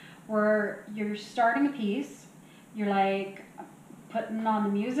me, where you're starting a piece, you're like putting on the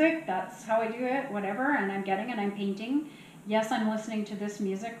music. That's how I do it, whatever, and I'm painting. Yes, I'm listening to this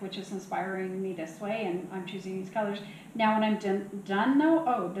music, which is inspiring me this way, and I'm choosing these colors. Now when I'm done though,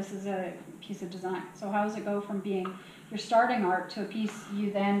 oh, this is a piece of design. So how does it go from being your starting art to a piece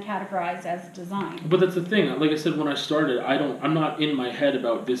you then categorize as design? But that's the thing. Like I said, when I started, I'm not in my head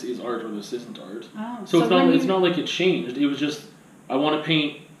about this is art or this isn't art. Oh, so it's not like it changed. It was just, I want to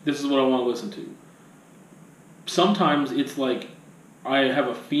paint, this is what I want to listen to. Sometimes it's like, I have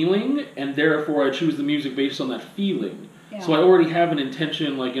a feeling, and therefore I choose the music based on that feeling. Yeah. So I already have an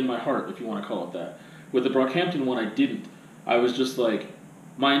intention, like, in my heart, if you want to call it that. With the Brockhampton one, I didn't. I was just like,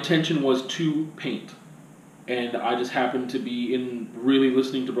 my intention was to paint. And I just happened to be really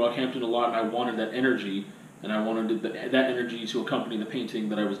listening to Brockhampton a lot, and I wanted that energy, and I wanted that energy to accompany the painting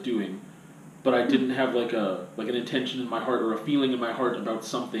that I was doing. But I didn't have, like an intention in my heart or a feeling in my heart about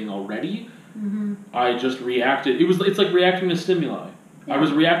something already. Mm-hmm. I just reacted. It's like reacting to stimuli. Yeah. I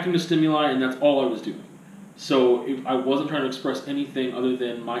was reacting to stimuli, and that's all I was doing. So I wasn't trying to express anything other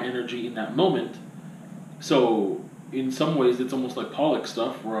than my energy in that moment. So in some ways, it's almost like Pollock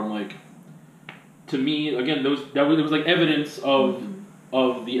stuff, where I'm like, to me, again, it was like evidence of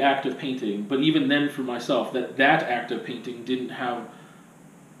the act of painting. But even then, for myself, that act of painting didn't have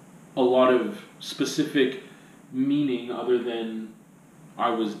a lot of specific meaning other than I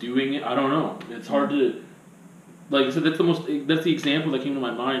was doing it. I don't know. It's hard to. Like I said, that's the example that came to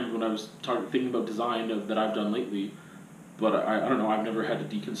my mind when I was thinking about design that I've done lately. But I don't know, I've never had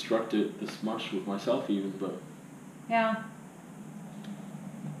to deconstruct it this much with myself even, but. Yeah.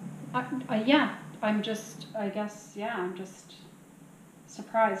 I'm just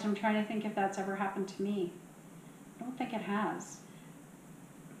surprised. I'm trying to think if that's ever happened to me. I don't think it has.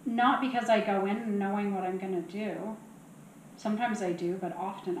 Not because I go in knowing what I'm going to do. Sometimes I do, but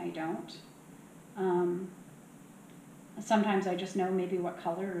often I don't. Sometimes I just know maybe what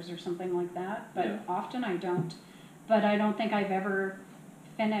colors or something like that, but often I don't. But I don't think I've ever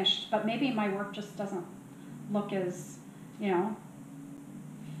finished, but maybe my work just doesn't look as,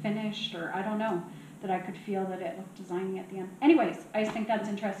 finished, or I don't know, that I could feel that it looked designy at the end. Anyways, I just think that's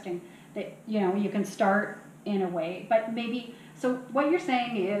interesting that, you can start in a way, but maybe, so what you're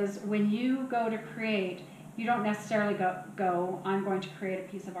saying is when you go to create, you don't necessarily go I'm going to create a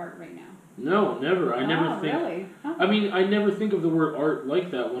piece of art right now. No, never. I never think. Really? Huh. I mean, I never think of the word art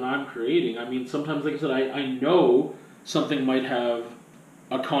like that when I'm creating. I mean, sometimes, like I said, I know something might have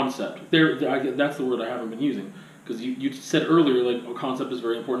a concept. That's the word I haven't been using. Because you said earlier, like, a concept is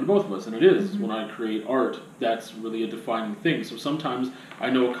very important to both of us, and it is. Mm-hmm. When I create art, that's really a defining thing. So sometimes I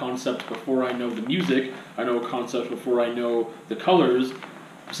know a concept before I know the music. I know a concept before I know the colors.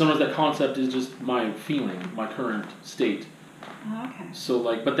 Sometimes that concept is just my feeling, my current state. Okay. So,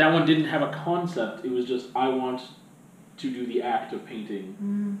 but that one didn't have a concept. It was just, I want to do the act of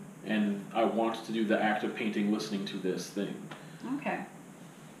painting. And I want to do the act of painting listening to this thing. Okay.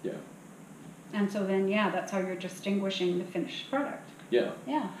 Yeah. And so then, that's how you're distinguishing the finished product. Yeah.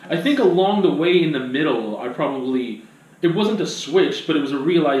 Yeah. I think along the way in the middle, it wasn't a switch, but it was a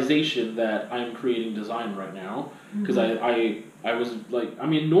realization that I'm creating design right now. Because I was like, I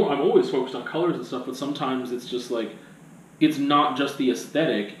mean, I'm always focused on colors and stuff, but sometimes it's just like, it's not just the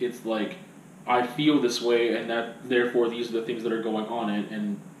aesthetic, it's like, I feel this way, and that therefore these are the things that are going on,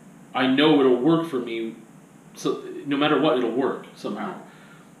 and I know it'll work for me, so no matter what, it'll work somehow.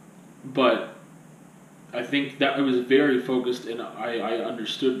 But I think that I was very focused, and I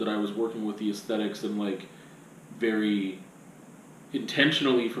understood that I was working with the aesthetics and like very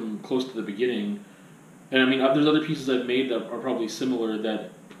intentionally from close to the beginning. And I mean, there's other pieces I've made that are probably similar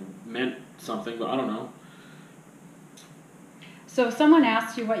that meant something, but I don't know. So if someone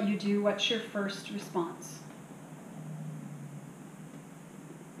asks you what you do, what's your first response?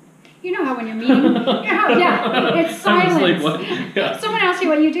 You know how when you're meeting, it's silence. Like, what? Yeah. If someone asks you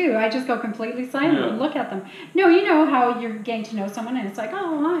what you do, I just go completely silent and look at them. No, you know how you're getting to know someone and it's like,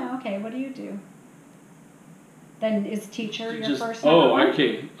 oh, hi, okay, what do you do? Then is teacher your first?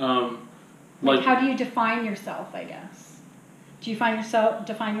 Okay. Like, how do you define yourself, I guess? Do you define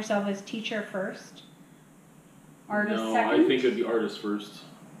yourself as teacher first? Artist second? I think it'd be artist first.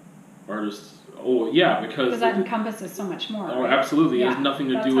 Artist. Oh yeah, because that encompasses so much more. Oh, right? absolutely. Yeah, it has nothing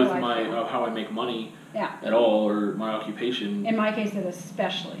to do with how I make money. Yeah. At all, or my occupation. In my case, it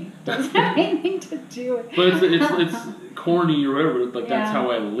especially doesn't have anything to do with. But it's corny or whatever. Like that's how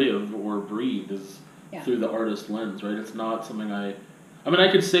I live or breathe is through the artist lens, right? It's not something I mean,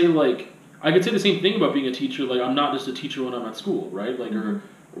 I could say the same thing about being a teacher. Like I'm not just a teacher when I'm at school, right? Like or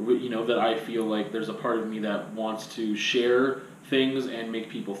that I feel like there's a part of me that wants to share things and make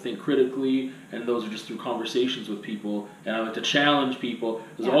people think critically, and those are just through conversations with people, and I like to challenge people.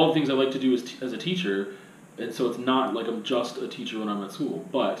 Those are all the things I like to do as a teacher, and so it's not like I'm just a teacher when I'm at school,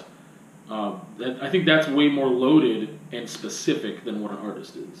 but I think that's way more loaded and specific than what an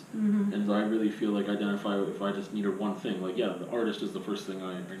artist is. Mm-hmm. And so I really feel like identify if I just needed one thing, like the artist is the first thing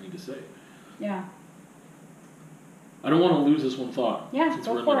I need to say. Yeah. I don't want to lose this one thought since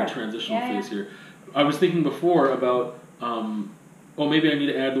we're in like a transitional phase here. I was thinking before about maybe I need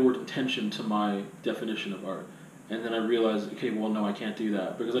to add the word intention to my definition of art. And then I realized, okay, well, no, I can't do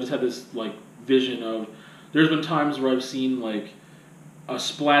that. Because I just had this, like, vision of... There's been times where I've seen, like, a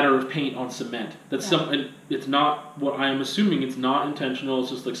splatter of paint on cement. And it's not what I'm assuming. It's not intentional.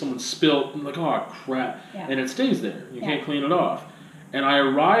 It's just, like, someone spilled, and like, oh, crap. Yeah. And it stays there. You can't clean it off. And I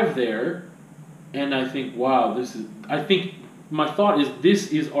arrive there, and I think, wow, I think my thought is,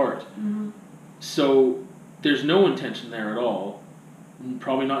 this is art. Mm-hmm. So there's no intention there at all.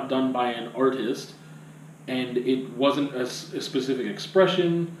 Probably not done by an artist, and it wasn't a specific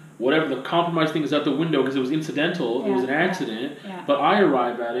expression. Whatever, the compromise thing is out the window because it was incidental, it was an accident, but I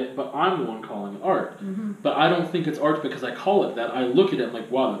arrive at it, but I'm the one calling it art. Mm-hmm. But I don't think it's art because I call it that. I look at it and I'm like,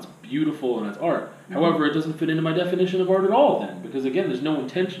 wow, that's beautiful and that's art. Mm-hmm. However, it doesn't fit into my definition of art at all then, because again, there's no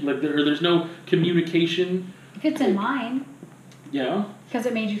intention, there's no communication. If it's in mine. Yeah. Because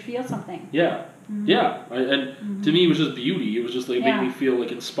it made you feel something. Yeah. Mm-hmm. Yeah, to me it was just beauty. It was just like made me feel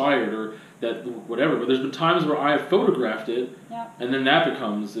like inspired or that whatever. But there's been times where I have photographed it, and then that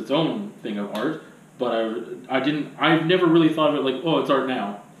becomes its own thing of art. But I've never really thought of it like, oh, it's art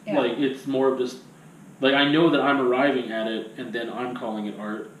now. Yeah. Like it's more of just like I know that I'm arriving at it, and then I'm calling it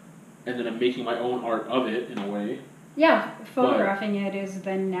art, and then I'm making my own art of it in a way. Yeah, photographing it is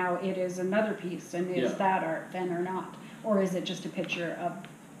then now it is another piece, and is that art then or not, or is it just a picture of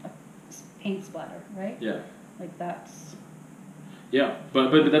paint splatter, right? Yeah. Like that's. Yeah,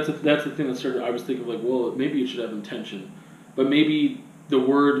 but that's the thing that started. I was thinking like, well, maybe it should have intention, but maybe the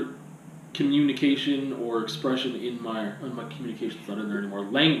word communication or expression in my communication's not in there anymore.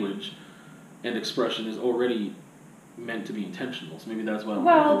 Language and expression is already meant to be intentional. So maybe that's why.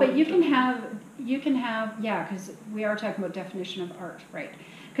 Well, but you can have because we are talking about definition of art, right?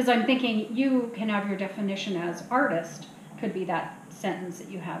 Because I'm thinking you can have your definition as artist could be that sentence that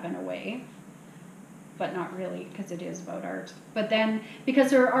you have in a way, but not really because it is about art. But then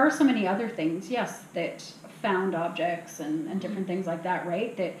because there are so many other things, that found objects and different things like that,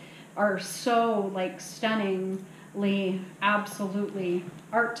 right? That are so like stunningly, absolutely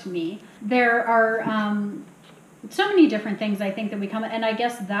art to me. There are so many different things I think that we come, and I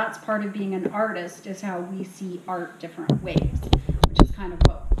guess that's part of being an artist is how we see art different ways, which is kind of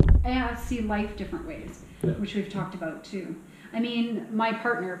what I see life different ways, which we've talked about too. I mean, my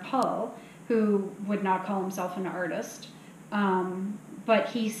partner, Paul, who would not call himself an artist, but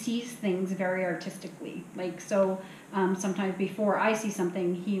he sees things very artistically. Like, so sometimes before I see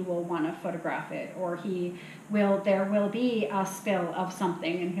something, he will want to photograph it, or there will be a spill of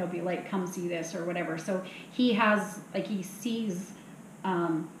something, and he'll be like, come see this, or whatever. So he sees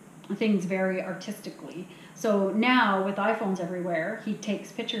things very artistically. So now with iPhones everywhere, he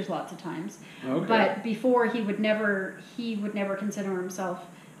takes pictures lots of times. Okay. But before he would never consider himself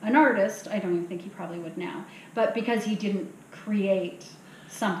an artist. I don't even think he probably would now. But because he didn't create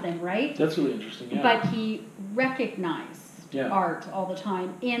something, right? That's really interesting, yeah. But he recognized Yeah. art all the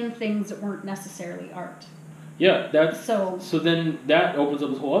time in things that weren't necessarily art. Yeah, that's So then that opens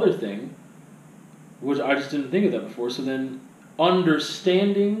up this whole other thing, which I just didn't think of that before. So then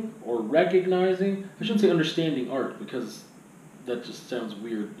understanding or recognizing, I shouldn't say understanding art because that just sounds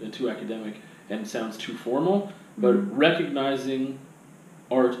weird and too academic and sounds too formal, but recognizing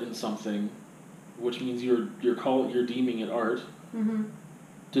art in something, which means you're deeming it art. mm-hmm.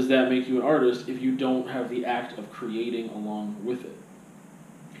 Does that make you an artist if you don't have the act of creating along with it?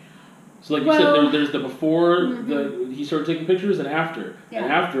 So like you said, there's the before he started taking pictures and after. Yeah.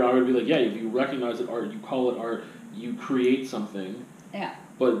 And after I would be like, yeah, if you recognize it art, you call it art, you create something. Yeah.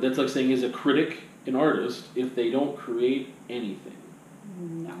 But that's like saying, is a critic an artist if they don't create anything?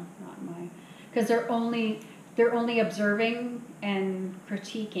 No, not mine. Because they're only observing and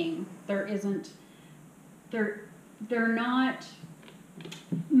critiquing. They're not.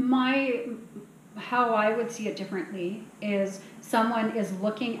 How I would see it differently is someone is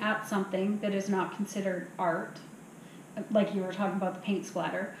looking at something that is not considered art, like you were talking about the paint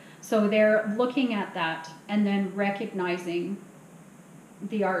splatter. So they're looking at that and then recognizing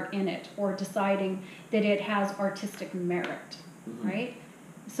the art in it or deciding that it has artistic merit, right?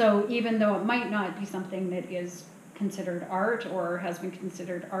 So even though it might not be something that is considered art or has been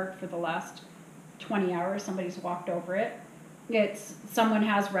considered art for the last 20 hours, somebody's walked over it, someone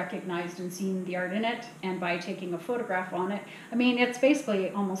has recognized and seen the art in it, and by taking a photograph on it, I mean, it's basically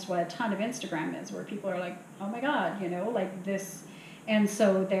almost what a ton of Instagram is, where people are like, oh my God, like this. And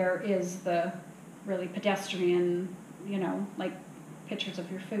so there is the really pedestrian, like pictures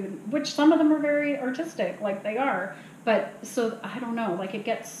of your food, which some of them are very artistic, like they are. But so, I don't know, like it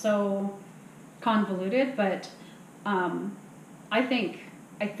gets so convoluted, but I think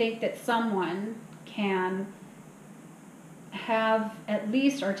that someone can have at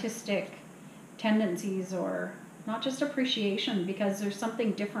least artistic tendencies or not just appreciation, because there's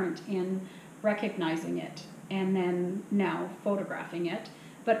something different in recognizing it and then now photographing it,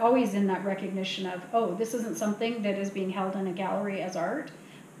 but always in that recognition of, oh, this isn't something that is being held in a gallery as art.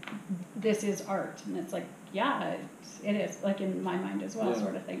 This is art. And it's like, yeah, it is, like in my mind as well,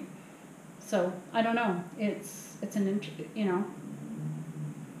 sort of thing. So I don't know. It's an,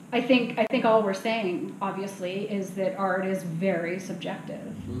 I think all we're saying, obviously, is that art is very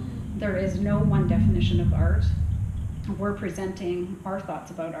subjective. There is no one definition of art. We're presenting our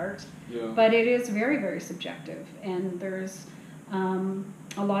thoughts about art, but it is very, very subjective. And there's a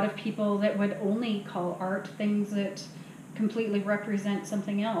lot of people that would only call art things that completely represent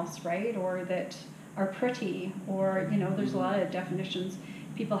something else, right? Or that are pretty, or, there's a lot of definitions.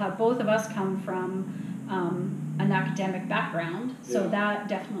 People have, both of us come from an academic background, so that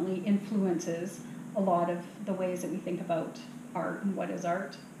definitely influences a lot of the ways that we think about art and what is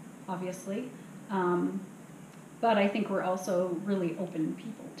art, obviously. But I think we're also really open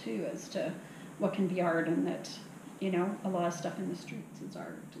people too as to what can be art, and that, a lot of stuff in the streets is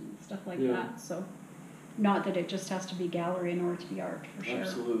art and stuff like that. So not that it just has to be gallery in order to be art, for sure.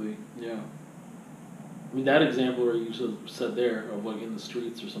 Absolutely, yeah. I mean, that example where you just said there of like in the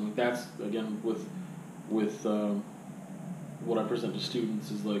streets or something, that's again with what I present to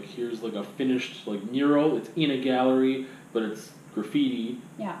students is like, here's like a finished like mural, it's in a gallery, but it's graffiti.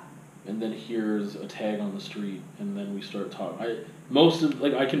 Yeah. And then here's a tag on the street, and then we start talking.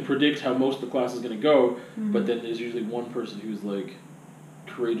 I can predict how most of the class is going to go, but then there's usually one person who's like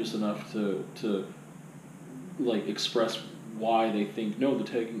courageous enough to like express why they think no, the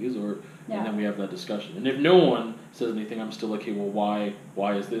tagging is art, and then we have that discussion. And if no one says anything, I'm still like, hey, well,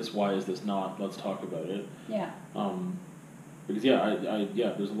 why is this? Why is this not? Let's talk about it. Yeah. Because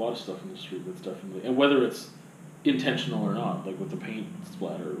there's a lot of stuff in the street that's definitely, and whether it's intentional or not, like with the paint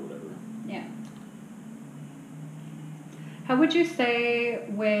splatter or whatever. Yeah. How would you say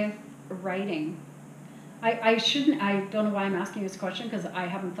with writing? I don't know why I'm asking this question, because I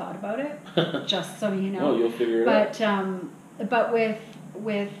haven't thought about it, just so you know. Oh, you'll figure it out. But with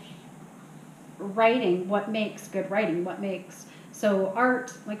writing, what makes good writing? So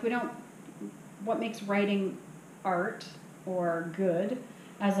art, like what makes writing art or good,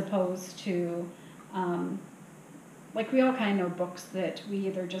 as opposed to, like we all kind of know books that we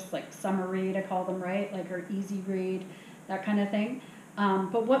either just like summer read, I call them, right? Like, or easy read, that kind of thing.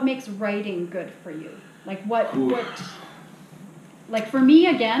 But what makes writing good for you? Like like for me,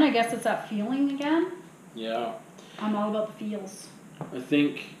 again, I guess it's that feeling again. Yeah. I'm all about the feels. I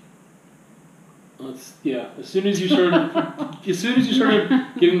think. As soon as you started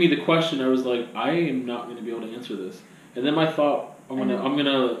giving me the question, I was like, I am not going to be able to answer this. And then my thought, I'm gonna. I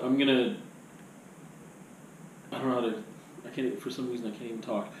don't know how to. I can't. For some reason, I can't even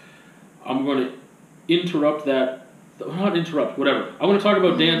talk. I'm going to interrupt that. Not interrupt. Whatever. I want to talk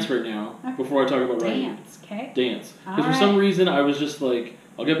about dance right now before I talk about writing. Dance. Okay. Dance. Because for some reason, I was just like,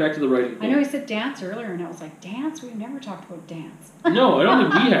 I'll get back to the writing thing. I know you said dance earlier, and I was like, dance? We've never talked about dance. No, I don't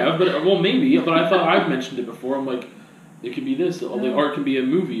think we have, but well, maybe. But I thought I've mentioned it before. I'm like, it could be this. Like, art can be a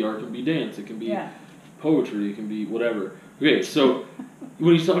movie. Art can be dance. It can be poetry. It can be whatever. Okay, so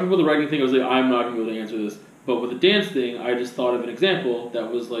when he's talking about the writing thing, I was like, I'm not going to be able to answer this. But with the dance thing, I just thought of an example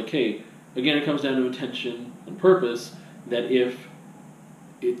that was like, hey, again, it comes down to intention and purpose. That if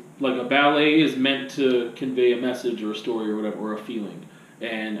it, like a ballet is meant to convey a message or a story or whatever, or a feeling.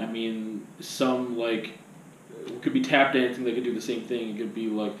 And I mean, some like, it could be tap dancing that could do the same thing. It could be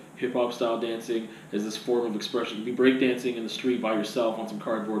like hip hop style dancing as this form of expression. It could be break dancing in the street by yourself on some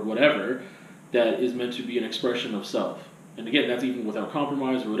cardboard, whatever, that is meant to be an expression of self. And again, that's even without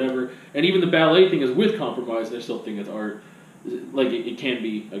compromise or whatever. And even the ballet thing is with compromise, and I still think it's art. Like it can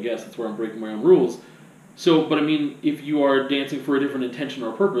be, I guess. That's where I'm breaking my own rules. So, but I mean, if you are dancing for a different intention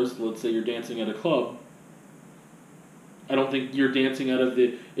or purpose, let's say you're dancing at a club, I don't think you're dancing out of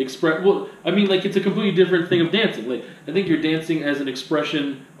the well, I mean, like, it's a completely different thing of dancing. Like, I think you're dancing as an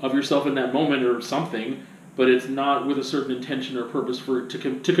expression of yourself in that moment or something, but it's not with a certain intention or purpose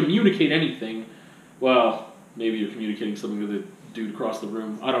to communicate anything. Well, maybe you're communicating something to the dude across the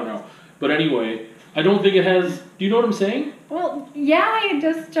room. I don't know. But anyway, I don't think it has... Do you know what I'm saying? Well, yeah, I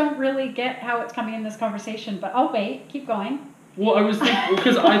just don't really get how it's coming in this conversation, but I'll wait. Keep going. Well, I was thinking...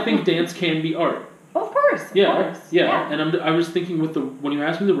 Because I think dance can be art. Oh, of course. Yeah. And I was thinking when you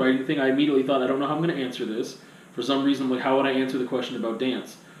asked me the writing thing, I immediately thought, I don't know how I'm going to answer this. For some reason, like, how would I answer the question about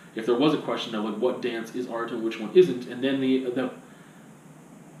dance? If there was a question of, like, what dance is art and which one isn't, and then the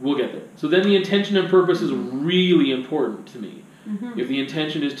we'll get there. So then the intention and purpose is really important to me. Mm-hmm. If the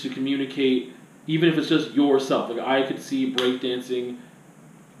intention is to communicate, even if it's just yourself, like I could see breakdancing,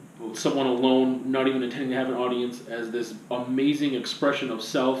 someone alone, not even intending to have an audience, as this amazing expression of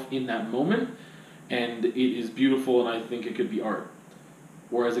self in that moment, and it is beautiful, and I think it could be art.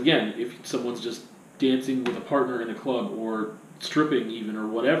 Whereas again, if someone's just dancing with a partner in a club, or stripping even, or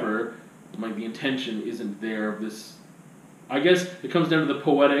whatever, like the intention isn't there. This, I guess, it comes down to the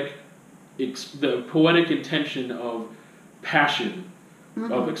poetic intention of passion,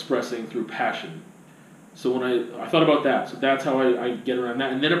 of expressing through passion. So when I thought about that, so that's how I get around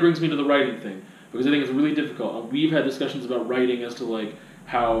that, and then it brings me to the writing thing, because I think it's really difficult. We've had discussions about writing as to like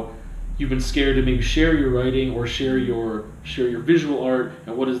how you've been scared to maybe share your writing or share your visual art,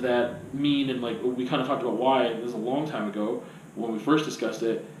 and what does that mean, and like we kind of talked about why. This is a long time ago when we first discussed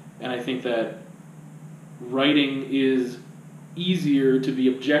it, and I think that writing is easier to be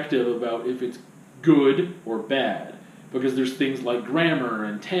objective about if it's good or bad, because there's things like grammar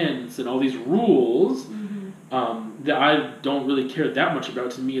and tense and all these rules that I don't really care that much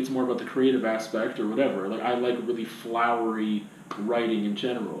about. To me, it's more about the creative aspect or whatever. Like, I like really flowery writing in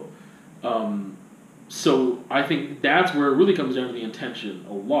general. So I think that's where it really comes down to the intention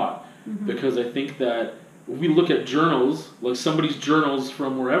a lot, because I think that if we look at journals, like somebody's journals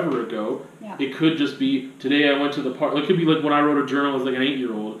from wherever ago, it could just be, today I went to the park. It could be like when I wrote a journal as like an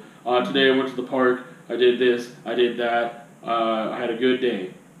 8-year-old. Today I went to the park, I did this, I did that, I had a good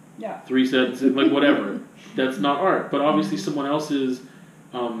day. 3 sentences, like whatever. That's not art. But obviously someone else's...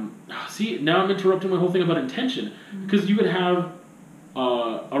 see, now I'm interrupting my whole thing about intention. Because you could have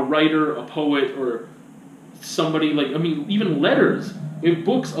a writer, a poet, or somebody, like, I mean, even letters. We have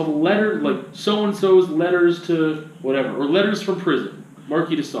books of letters, like so-and-so's letters to whatever, or letters from prison,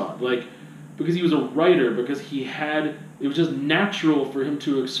 Marquis de Sade, like, because he was a writer, because he had, it was just natural for him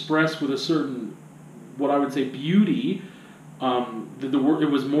to express with a certain, what I would say, beauty. The word, it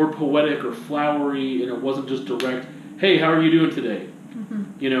was more poetic or flowery, and it wasn't just direct, hey, how are you doing today?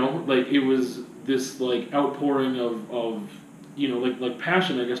 You know, like, it was this, like, outpouring of you know, like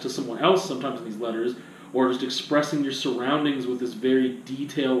passion, I guess, to someone else sometimes in these letters, or just expressing your surroundings with this very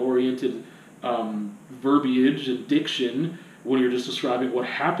detail-oriented verbiage and diction when you're just describing what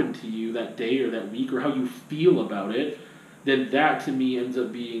happened to you that day or that week or how you feel about it, then that to me ends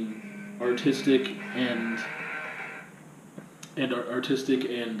up being artistic and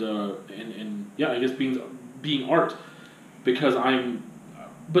yeah, I guess being art, because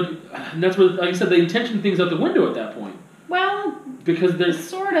but that's where, like I said, the intention thing's out the window at that point. Well, because there's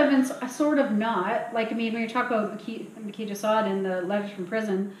sort of and sort of not. Like, I mean, when you talk about Marquis de Sade and the letters from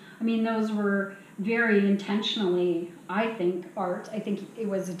prison, I mean, those were very intentionally, I think, art. I think it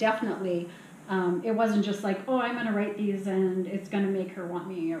was definitely, it wasn't just like, oh, I'm going to write these and it's going to make her want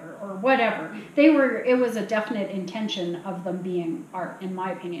me or whatever. It was a definite intention of them being art, in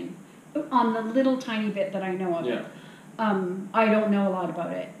my opinion, on the little tiny bit that I know of it. I don't know a lot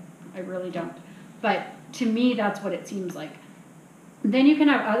about it. I really don't. But to me, that's what it seems like. Then you can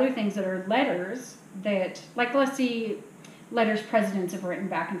have other things that are letters that, like, let's see, letters presidents have written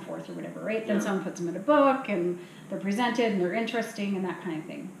back and forth or whatever, right? Then someone puts them in a book and they're presented and they're interesting and that kind of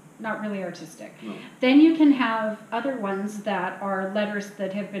thing. Not really artistic. No. Then you can have other ones that are letters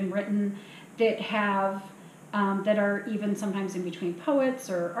that have been written that have, that are even sometimes in between poets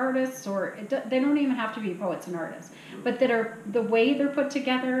or artists, or they don't even have to be poets and artists, but that are the way they're put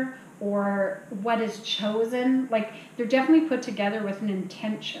together or what is chosen, like they're definitely put together with an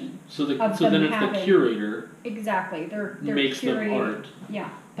intention. So then it's the curator. Exactly, they're makes curated, them art. Yeah,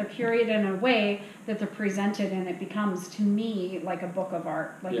 they're curated in a way that they're presented, and it becomes to me like a book of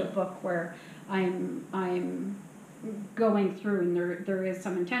art, like a book where I'm going through, and there is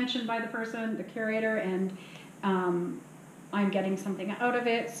some intention by the person, the curator, and I'm getting something out of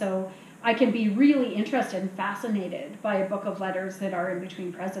it. So I can be really interested and fascinated by a book of letters that are in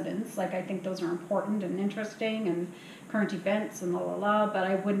between presidents. Like, I think those are important and interesting and current events and but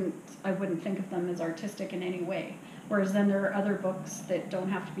I wouldn't think of them as artistic in any way. Whereas then there are other books that don't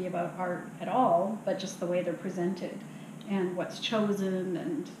have to be about art at all, but just the way they're presented and what's chosen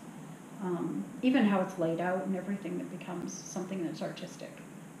and even how it's laid out and everything that becomes something that's artistic.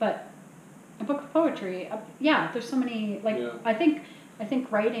 But a book of poetry, there's so many, I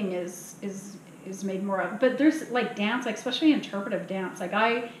think writing is made more of, but there's like dance, like especially interpretive dance. Like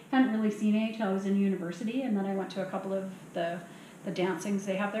I hadn't really seen any until I was in university, and then I went to a couple of the dancings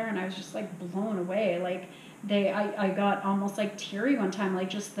they have there, and I was just like blown away. Like I got almost like teary one time, like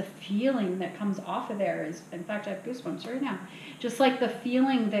just the feeling that comes off of there is, in fact, I have goosebumps right now. Just like the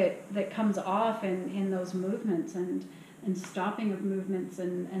feeling that comes off in those movements and stopping of movements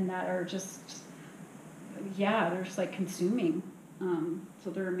and that are just, they're just like consuming.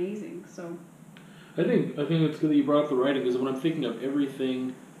 So they're amazing. So I think it's good that you brought up the writing, because when I'm thinking of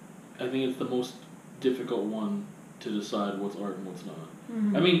everything, I think it's the most difficult one to decide what's art and what's not.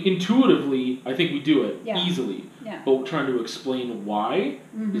 Mm-hmm. I mean, intuitively, I think we do it easily. Yeah. But trying to explain why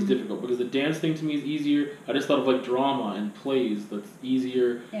is difficult, because the dance thing to me is easier. I just thought of like drama and plays, that's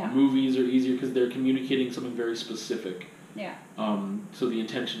easier. Yeah. Movies are easier because they're communicating something very specific. Yeah. So the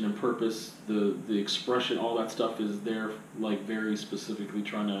intention and purpose, the expression, all that stuff is there, like very specifically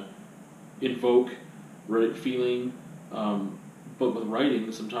trying to invoke feeling. But with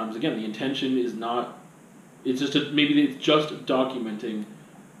writing, sometimes again the intention is not. It's just maybe it's just documenting,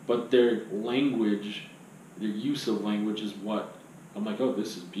 but their language, their use of language is what I'm like. Oh,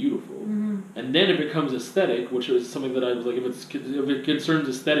 this is beautiful. Mm-hmm. And then it becomes aesthetic, which is something that I was like, if it concerns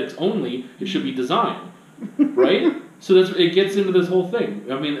aesthetics only, it should be design, right? So it gets into this whole thing.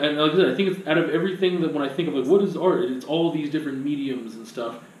 I mean, and like I said, I think it's out of everything that when I think of like what is art, it's all these different mediums and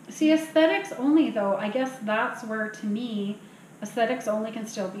stuff. See, aesthetics only though, I guess that's where to me, aesthetics only can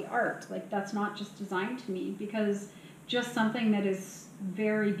still be art. Like that's not just design to me, because just something that is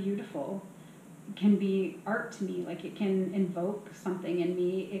very beautiful can be art to me. Like it can invoke something in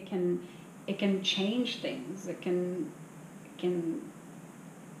me. It can change things. It can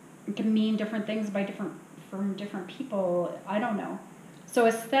mean different things from different people. I don't know. So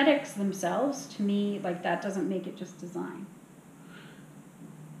aesthetics themselves, to me, like that doesn't make it just design.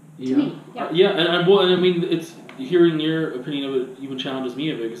 Yeah. To me, and I mean, it's hearing your opinion of it even challenges me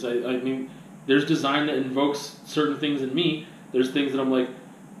a bit, because I mean, there's design that invokes certain things in me. There's things that I'm like,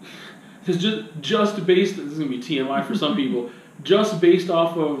 it's just based. This is gonna be TMI for some people. Just based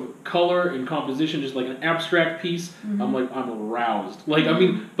off of color and composition, just like an abstract piece, I'm aroused. Like I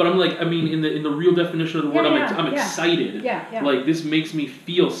mean, but I'm like, in the real definition of the word, I'm excited. Yeah. Like this makes me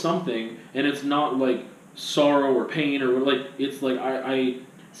feel something, and it's not like sorrow or pain or like it's like I.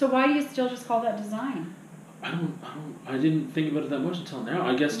 So why do you still just call that design? I didn't think about it that much until now.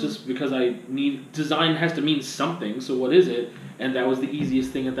 I guess just because design has to mean something. So what is it? And that was the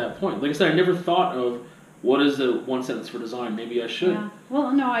easiest thing at that point. Like I said, I never thought of what is the one sentence for design. Maybe I should. Yeah.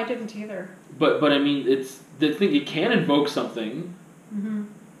 Well, no, I didn't either. But I mean, it's the thing. It can invoke something. Mm-hmm.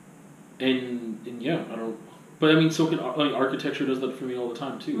 And yeah, I don't. But I mean, so can like architecture does that for me all the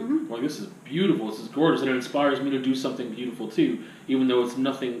time too. Mm-hmm. Like this is beautiful, this is gorgeous, and it inspires me to do something beautiful too, even though it's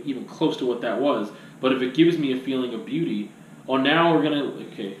nothing even close to what that was. But if it gives me a feeling of beauty, now we're gonna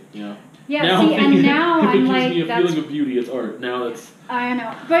Yeah. Now see, and now if it I'm gives like, me a feeling of beauty, it's art. Now it's. I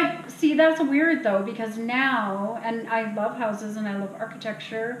know, but see, that's weird though, because now, and I love houses and I love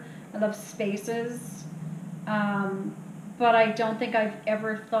architecture, I love spaces. But I don't think I've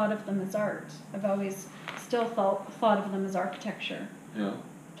ever thought of them as art. I've always still thought of them as architecture. Yeah.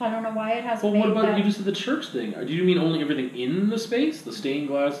 So I don't know why it hasn't Well, made what about that. you just did the church thing? Do you mean only everything in the space? The stained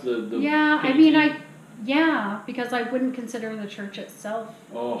glass, the Yeah, I painting? mean, yeah, because I wouldn't consider the church itself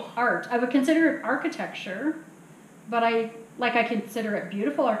Oh, art. I would consider it architecture, but I consider it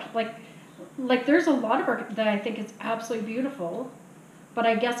beautiful art. Like there's a lot of art that I think is absolutely beautiful, but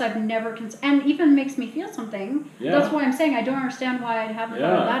I guess I've never and even makes me feel something. Yeah. That's why I'm saying I don't understand why I haven't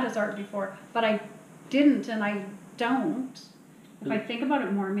thought of Yeah. that as art before, but I didn't and I don't. If I think about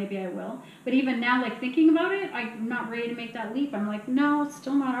it more, maybe I will. But even now, like thinking about it, I'm not ready to make that leap. I'm like, no, it's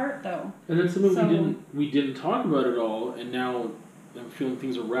still not art though. and then something So- we didn't talk about at all, and now I'm feeling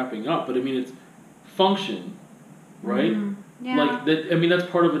things are wrapping up. But I mean, it's function, right? Mhm. Yeah. Like that. I mean, that's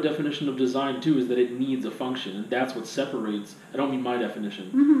part of a definition of design too, is that it needs a function, and that's what separates. I don't mean my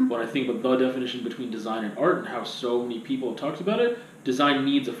definition. Mhm. When I think about the definition between design and art, and how so many people have talked about it, design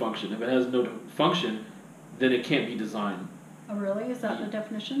needs a function. If it has no function, then it can't be design. Oh, really? Is that the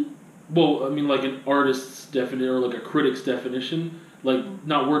definition? Well, I mean, like an artist's definition or like a critic's definition, like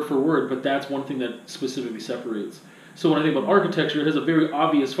not word for word, but that's one thing that specifically separates. So when I think about architecture, it has a very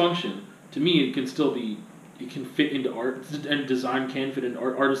obvious function. To me, it can still be, it can fit into art, and design can fit into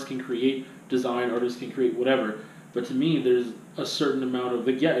art. Artists can create design, artists can create whatever. But to me, there's a certain amount of,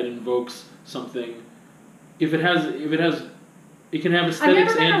 like, yeah, it invokes something. If it has, it can have I've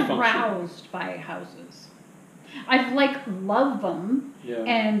aesthetics never been and function. aroused by houses. I've loved them, Yeah.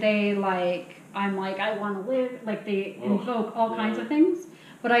 and they I'm like I want to live. Like they Oh, invoke all kinds yeah. of things,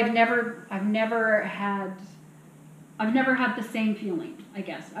 but I've never had the same feeling. I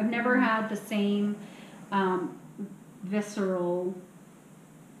guess I've never had the same visceral.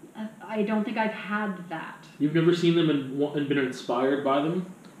 I don't think I've had that. You've never seen them and been inspired by them?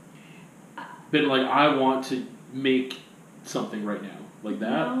 Been like, I want to make something right now. Like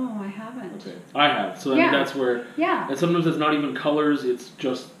that? No, I haven't. Okay. I have. So I mean, Yeah. that's where... Yeah. And sometimes it's not even colors, it's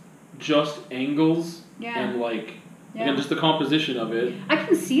just angles. Yeah. And like... Yeah. Again, just the composition of it. I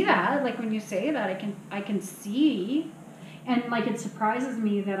can see that. Like when you say that, I can see, and like it surprises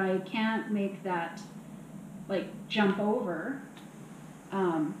me that I can't make that like jump over.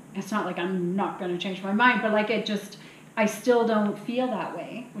 It's not like I'm not going to change my mind, but like I still don't feel that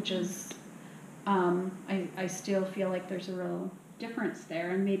way, which is, I still feel like there's a real difference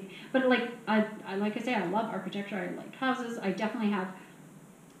there, and maybe, but like I like I say, I love architecture. I like houses. I definitely have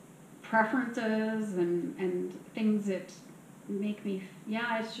preferences and things that make me,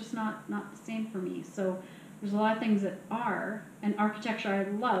 it's just not the same for me. So there's a lot of things that are, and architecture I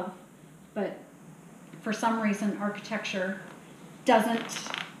love, but for some reason architecture doesn't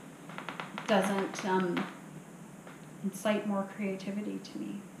incite more creativity to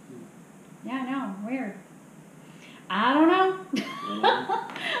me. Yeah, I know, weird. I don't know.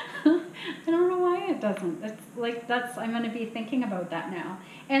 I don't know why it doesn't. It's like I'm going to be thinking about that now,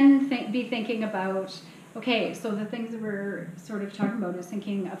 and be thinking about, okay, so the things that we're sort of talking about is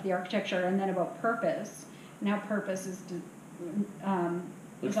thinking of the architecture, and then about purpose, and how purpose is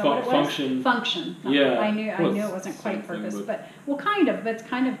is that what it was? Function. Function. Yeah. I knew Well, it wasn't quite same thing, purpose, but- well, kind of. It's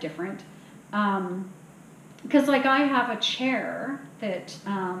kind of different. Because like I have a chair that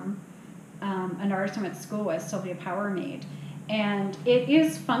an artist I went to school with, Sylvia Power, made, and it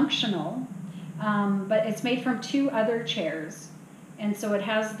is functional, but it's made from two other chairs, and so it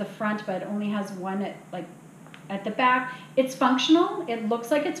has the front, but it only has one at the back. It's functional. It looks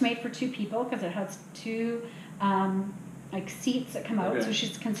like it's made for two people because it has two seats that come out. Okay. So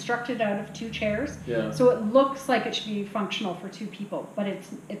she's constructed out of two chairs. Yeah. So it looks like it should be functional for two people, but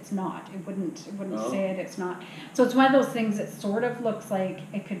it's not. It wouldn't say it. It's not. So it's one of those things that sort of looks like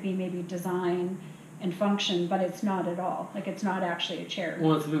it could be maybe design and function, but it's not at all. Like it's not actually a chair.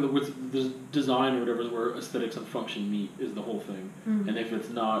 Well, it's the thing that with the design or whatever is where aesthetics and function meet is the whole thing. Mhm. And if it's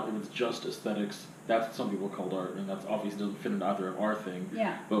just aesthetics, that's what some people call art, and that's obviously doesn't fit into either of our thing.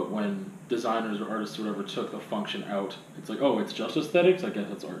 Yeah. But when designers or artists or whatever took the function out, it's like, oh, it's just aesthetics? I guess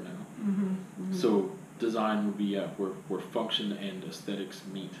that's art now. Mm-hmm. Mm-hmm. So design would be, where function and aesthetics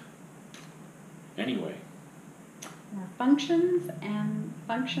meet. Anyway. Where function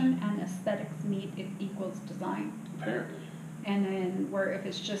and aesthetics meet, it equals design. Apparently. And then where if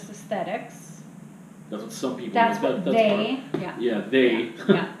it's just aesthetics, That's what some people... that's what that's they, art. yeah. Yeah, they...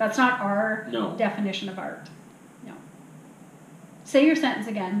 Yeah, that's not our No. definition of art. No. Say your sentence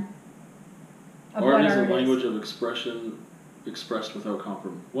again. Of Art what is a art language of expression expressed without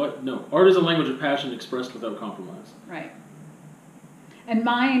compromise. What? No. Art is a language of passion expressed without compromise. Right. And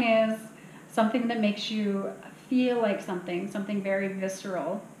mine is something that makes you feel like something very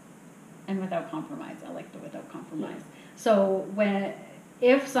visceral, and without compromise. I like the without compromise. So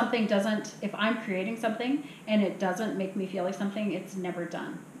if I'm creating something and it doesn't make me feel like something, it's never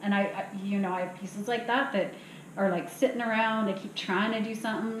done. And I have pieces like that are like sitting around. I keep trying to do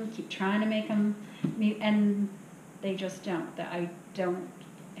something, keep trying to make them meet, and they just don't. That I don't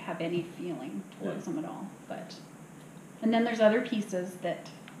have any feeling towards them at all. And then there's other pieces that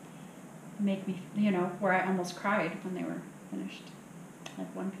make me, where I almost cried when they were finished. I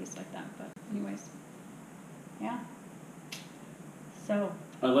have one piece like that, but anyways, yeah. So.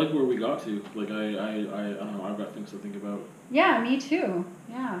 I like where we got to. Like I don't know. I've got things to think about. Yeah, me too.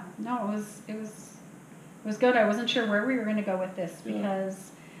 Yeah. No, it was good. I wasn't sure where we were going to go with this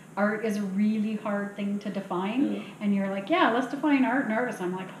because art is a really hard thing to define. Yeah. And you're like, yeah, let's define art and artist.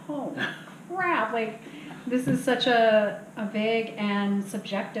 I'm like, oh crap! Like this is such a big and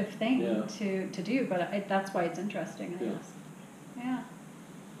subjective thing to do, but that's why it's interesting, I guess. Yeah.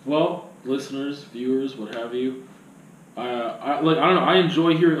 Well, listeners, viewers, what have you. I don't know. I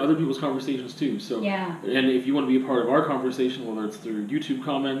enjoy hearing other people's conversations too. So, and if you want to be a part of our conversation, whether it's through YouTube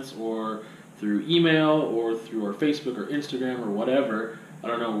comments or through email or through our Facebook or Instagram or whatever, I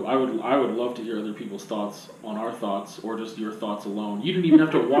don't know. I would love to hear other people's thoughts on our thoughts or just your thoughts alone. You didn't even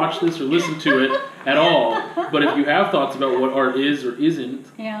have to watch this or listen to it at all. But if you have thoughts about what art is or isn't,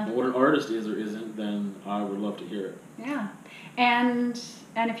 and what an artist is or isn't, then I would love to hear it. Yeah, and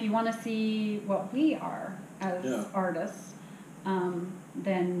if you want to see what we are as artists,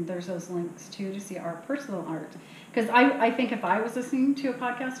 then there's those links too to see our personal art. Because I think if I was listening to a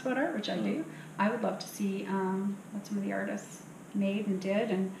podcast about art, which I do, I would love to see what some of the artists made and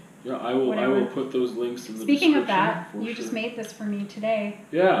did, and I will put those links in the Speaking of that, you just made this for me today.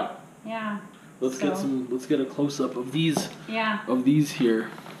 Yeah. Yeah. Let's get a close up of these. Yeah. Of these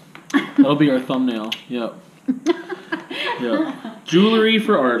here. That'll be our thumbnail. Yep. Yeah. Jewelry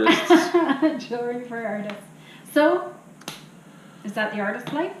for artists. Jewelry for artists. So, is that the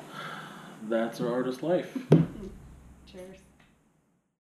artist life? That's our artist life. Cheers.